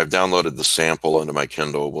 that I've downloaded the sample into my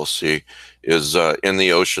Kindle, we'll see, is In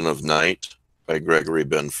the Ocean of Night by Gregory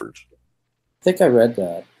Benford. I think I read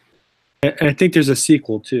that. And I think there's a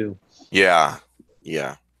sequel too. Yeah,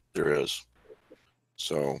 there is.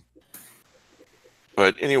 So,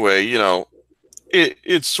 but anyway,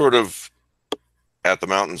 it's sort of At the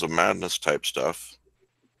Mountains of Madness type stuff,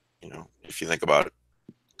 if you think about it.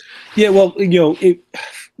 Yeah, well,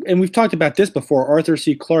 and we've talked about this before. Arthur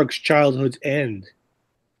C. Clarke's Childhood's End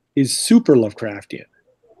is super Lovecraftian.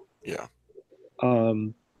 Yeah.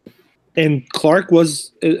 And Clarke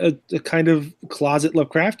was a kind of closet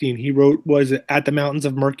Lovecraftian. He wrote, was it At the Mountains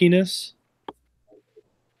of Murkiness?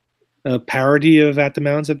 A parody of At the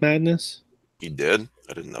Mountains of Madness? He did?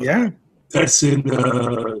 I didn't know Yeah. that. That's in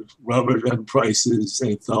Robert M. Price's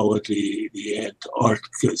anthology, The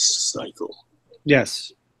Antarcticus Cycle.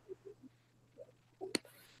 Yes.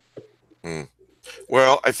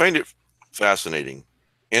 Well, I find it fascinating.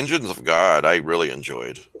 Engines of God, I really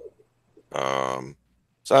enjoyed. So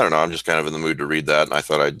I don't know, I'm just kind of in the mood to read that, and I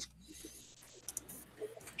thought I'd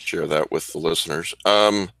share that with the listeners.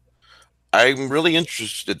 I'm really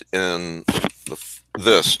interested in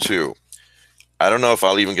this too. I don't know if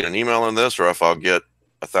I'll even get an email on this or if I'll get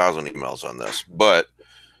 1,000 emails on this, but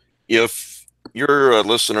if you're a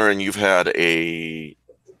listener and you've had a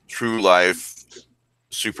true life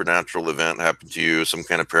supernatural event happen to you, some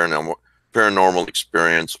kind of paranormal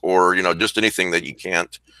experience, or just anything that you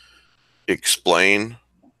can't explain,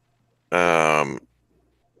 and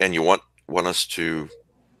you want us to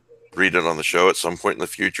read it on the show at some point in the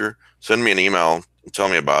future, send me an email and tell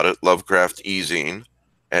me about it.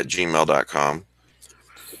 lovecraftezine@gmail.com.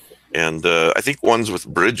 And I think ones with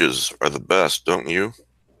bridges are the best, don't you,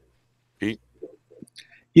 Pete?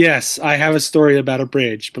 Yes, I have a story about a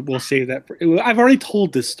bridge, but we'll save that. I've already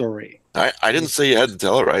told this story. I didn't say you had to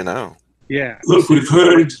tell it right now. Yeah. Look, we've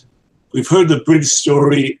heard the bridge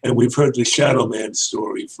story, and we've heard the Shadow Man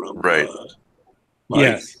story from Right. Mike.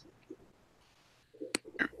 Yes.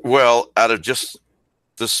 Well, out of just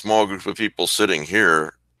this small group of people sitting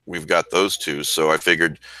here, we've got those two. So I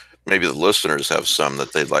figured maybe the listeners have some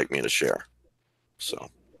that they'd like me to share. So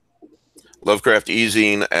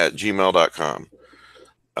lovecraftezine@gmail.com.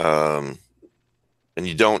 And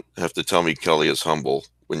you don't have to tell me Kelly is humble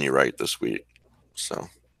when you write this week. So,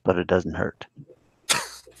 But it doesn't hurt.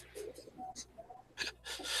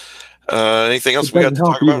 anything else we got to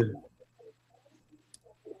talk about?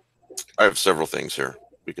 I have several things here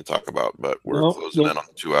we could talk about, but we're closing in on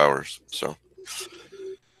 2 hours. So,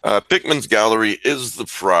 Pickman's Gallery is the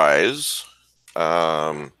prize.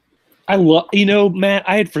 I love, Matt,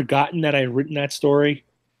 I had forgotten that I had written that story.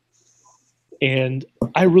 And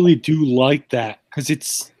I really do like that because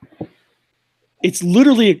it's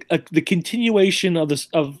literally the continuation of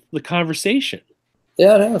the conversation.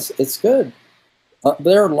 Yeah, it is. It's good.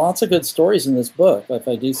 There are lots of good stories in this book, if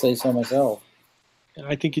I do say so myself.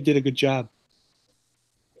 I think you did a good job.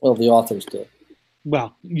 Well, the authors did.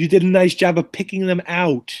 Well, you did a nice job of picking them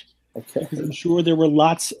out. Okay. I'm sure there were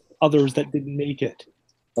lots others that didn't make it.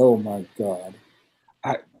 Oh my God.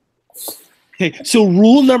 Okay, so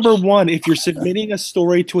rule number 1, if you're submitting a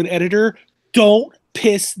story to an editor, don't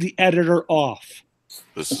piss the editor off.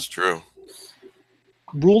 This is true.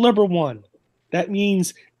 Rule number 1. That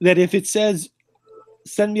means that if it says,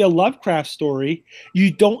 send me a Lovecraft story,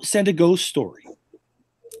 you don't send a ghost story.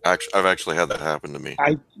 I've actually had that happen to me.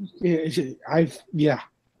 Yeah.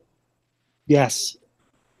 Yes.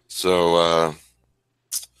 So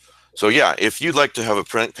yeah, if you'd like to have a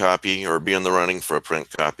print copy or be in the running for a print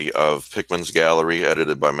copy of Pickman's Gallery,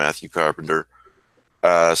 edited by Matthew Carpenter,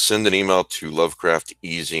 send an email to Lovecraft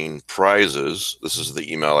eZine Prizes. This is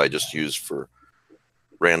the email I just used for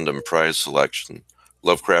random prize selection.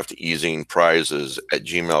 Lovecraft eZine Prizes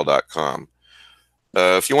 @gmail.com.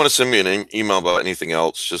 If you want to send me an email about anything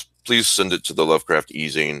else, just please send it to the Lovecraft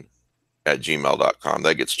eZine @gmail.com.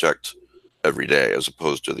 That gets checked every day as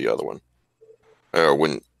opposed to the other one.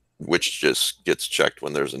 Which just gets checked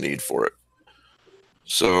when there's a need for it.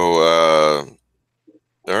 So, all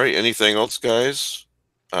right, anything else, guys?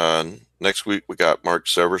 Next week, we got Mark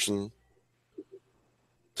Severson.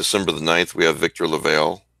 December the 9th, we have Victor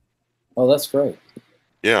LaValle. Oh, that's great.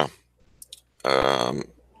 Yeah.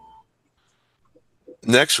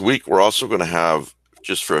 Next week, we're also going to have,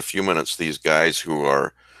 just for a few minutes, these guys who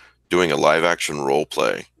are doing a live-action role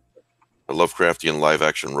play, a Lovecraftian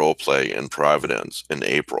live-action role play in Providence in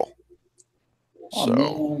April. Oh, So,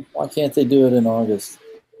 man. Why can't they do it in August?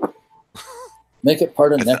 Make it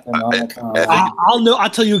part of Necronomicon. I'll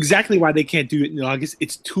tell you exactly why they can't do it in August.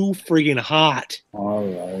 It's too friggin' hot. All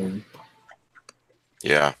right.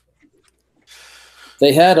 yeah.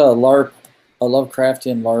 They had a LARP, a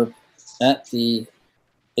Lovecraftian LARP at the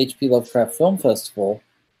H.P. Lovecraft Film Festival,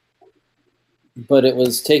 but it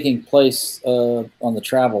was taking place on the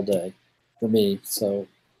travel day for me, so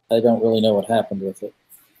I don't really know what happened with it.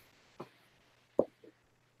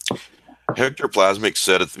 Hector Plasmic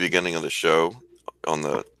said at the beginning of the show on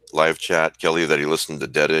the live chat, Kelly, that he listened to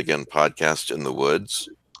Dead Again podcast in the woods.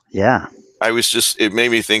 Yeah. It made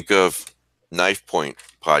me think of Knife Point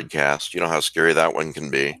podcast. You know how scary that one can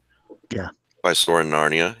be? Yeah. By Soren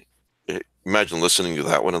Narnia. Imagine listening to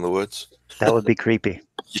that one in the woods. That would be creepy.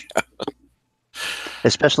 Yeah.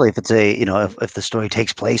 Especially if it's if the story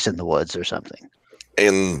takes place in the woods or something.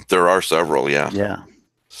 And there are several, yeah. Yeah.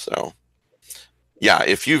 So, yeah,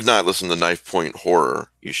 if you've not listened to Knife Point Horror,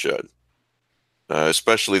 you should.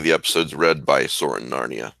 Especially the episodes read by Soren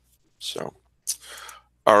Narnia. So,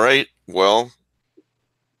 all right. Well,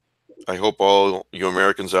 I hope all you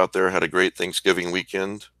Americans out there had a great Thanksgiving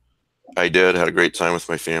weekend. I did. Had a great time with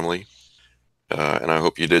my family. And I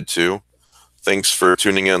hope you did too. Thanks for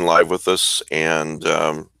tuning in live with us. And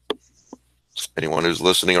anyone who's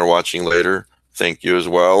listening or watching later, thank you as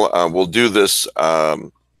well. We'll do this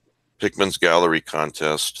Pickman's Gallery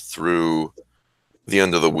contest through the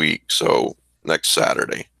end of the week. So next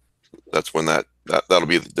Saturday, that's when that'll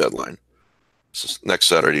be the deadline. Next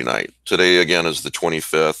Saturday night. Today again is the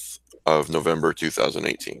 25th of November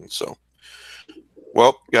 2018. So,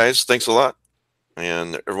 well, guys, thanks a lot,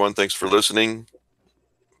 and everyone, thanks for listening.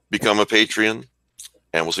 Become a Patreon,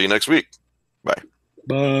 and we'll see you next week. Bye.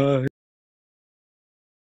 Bye.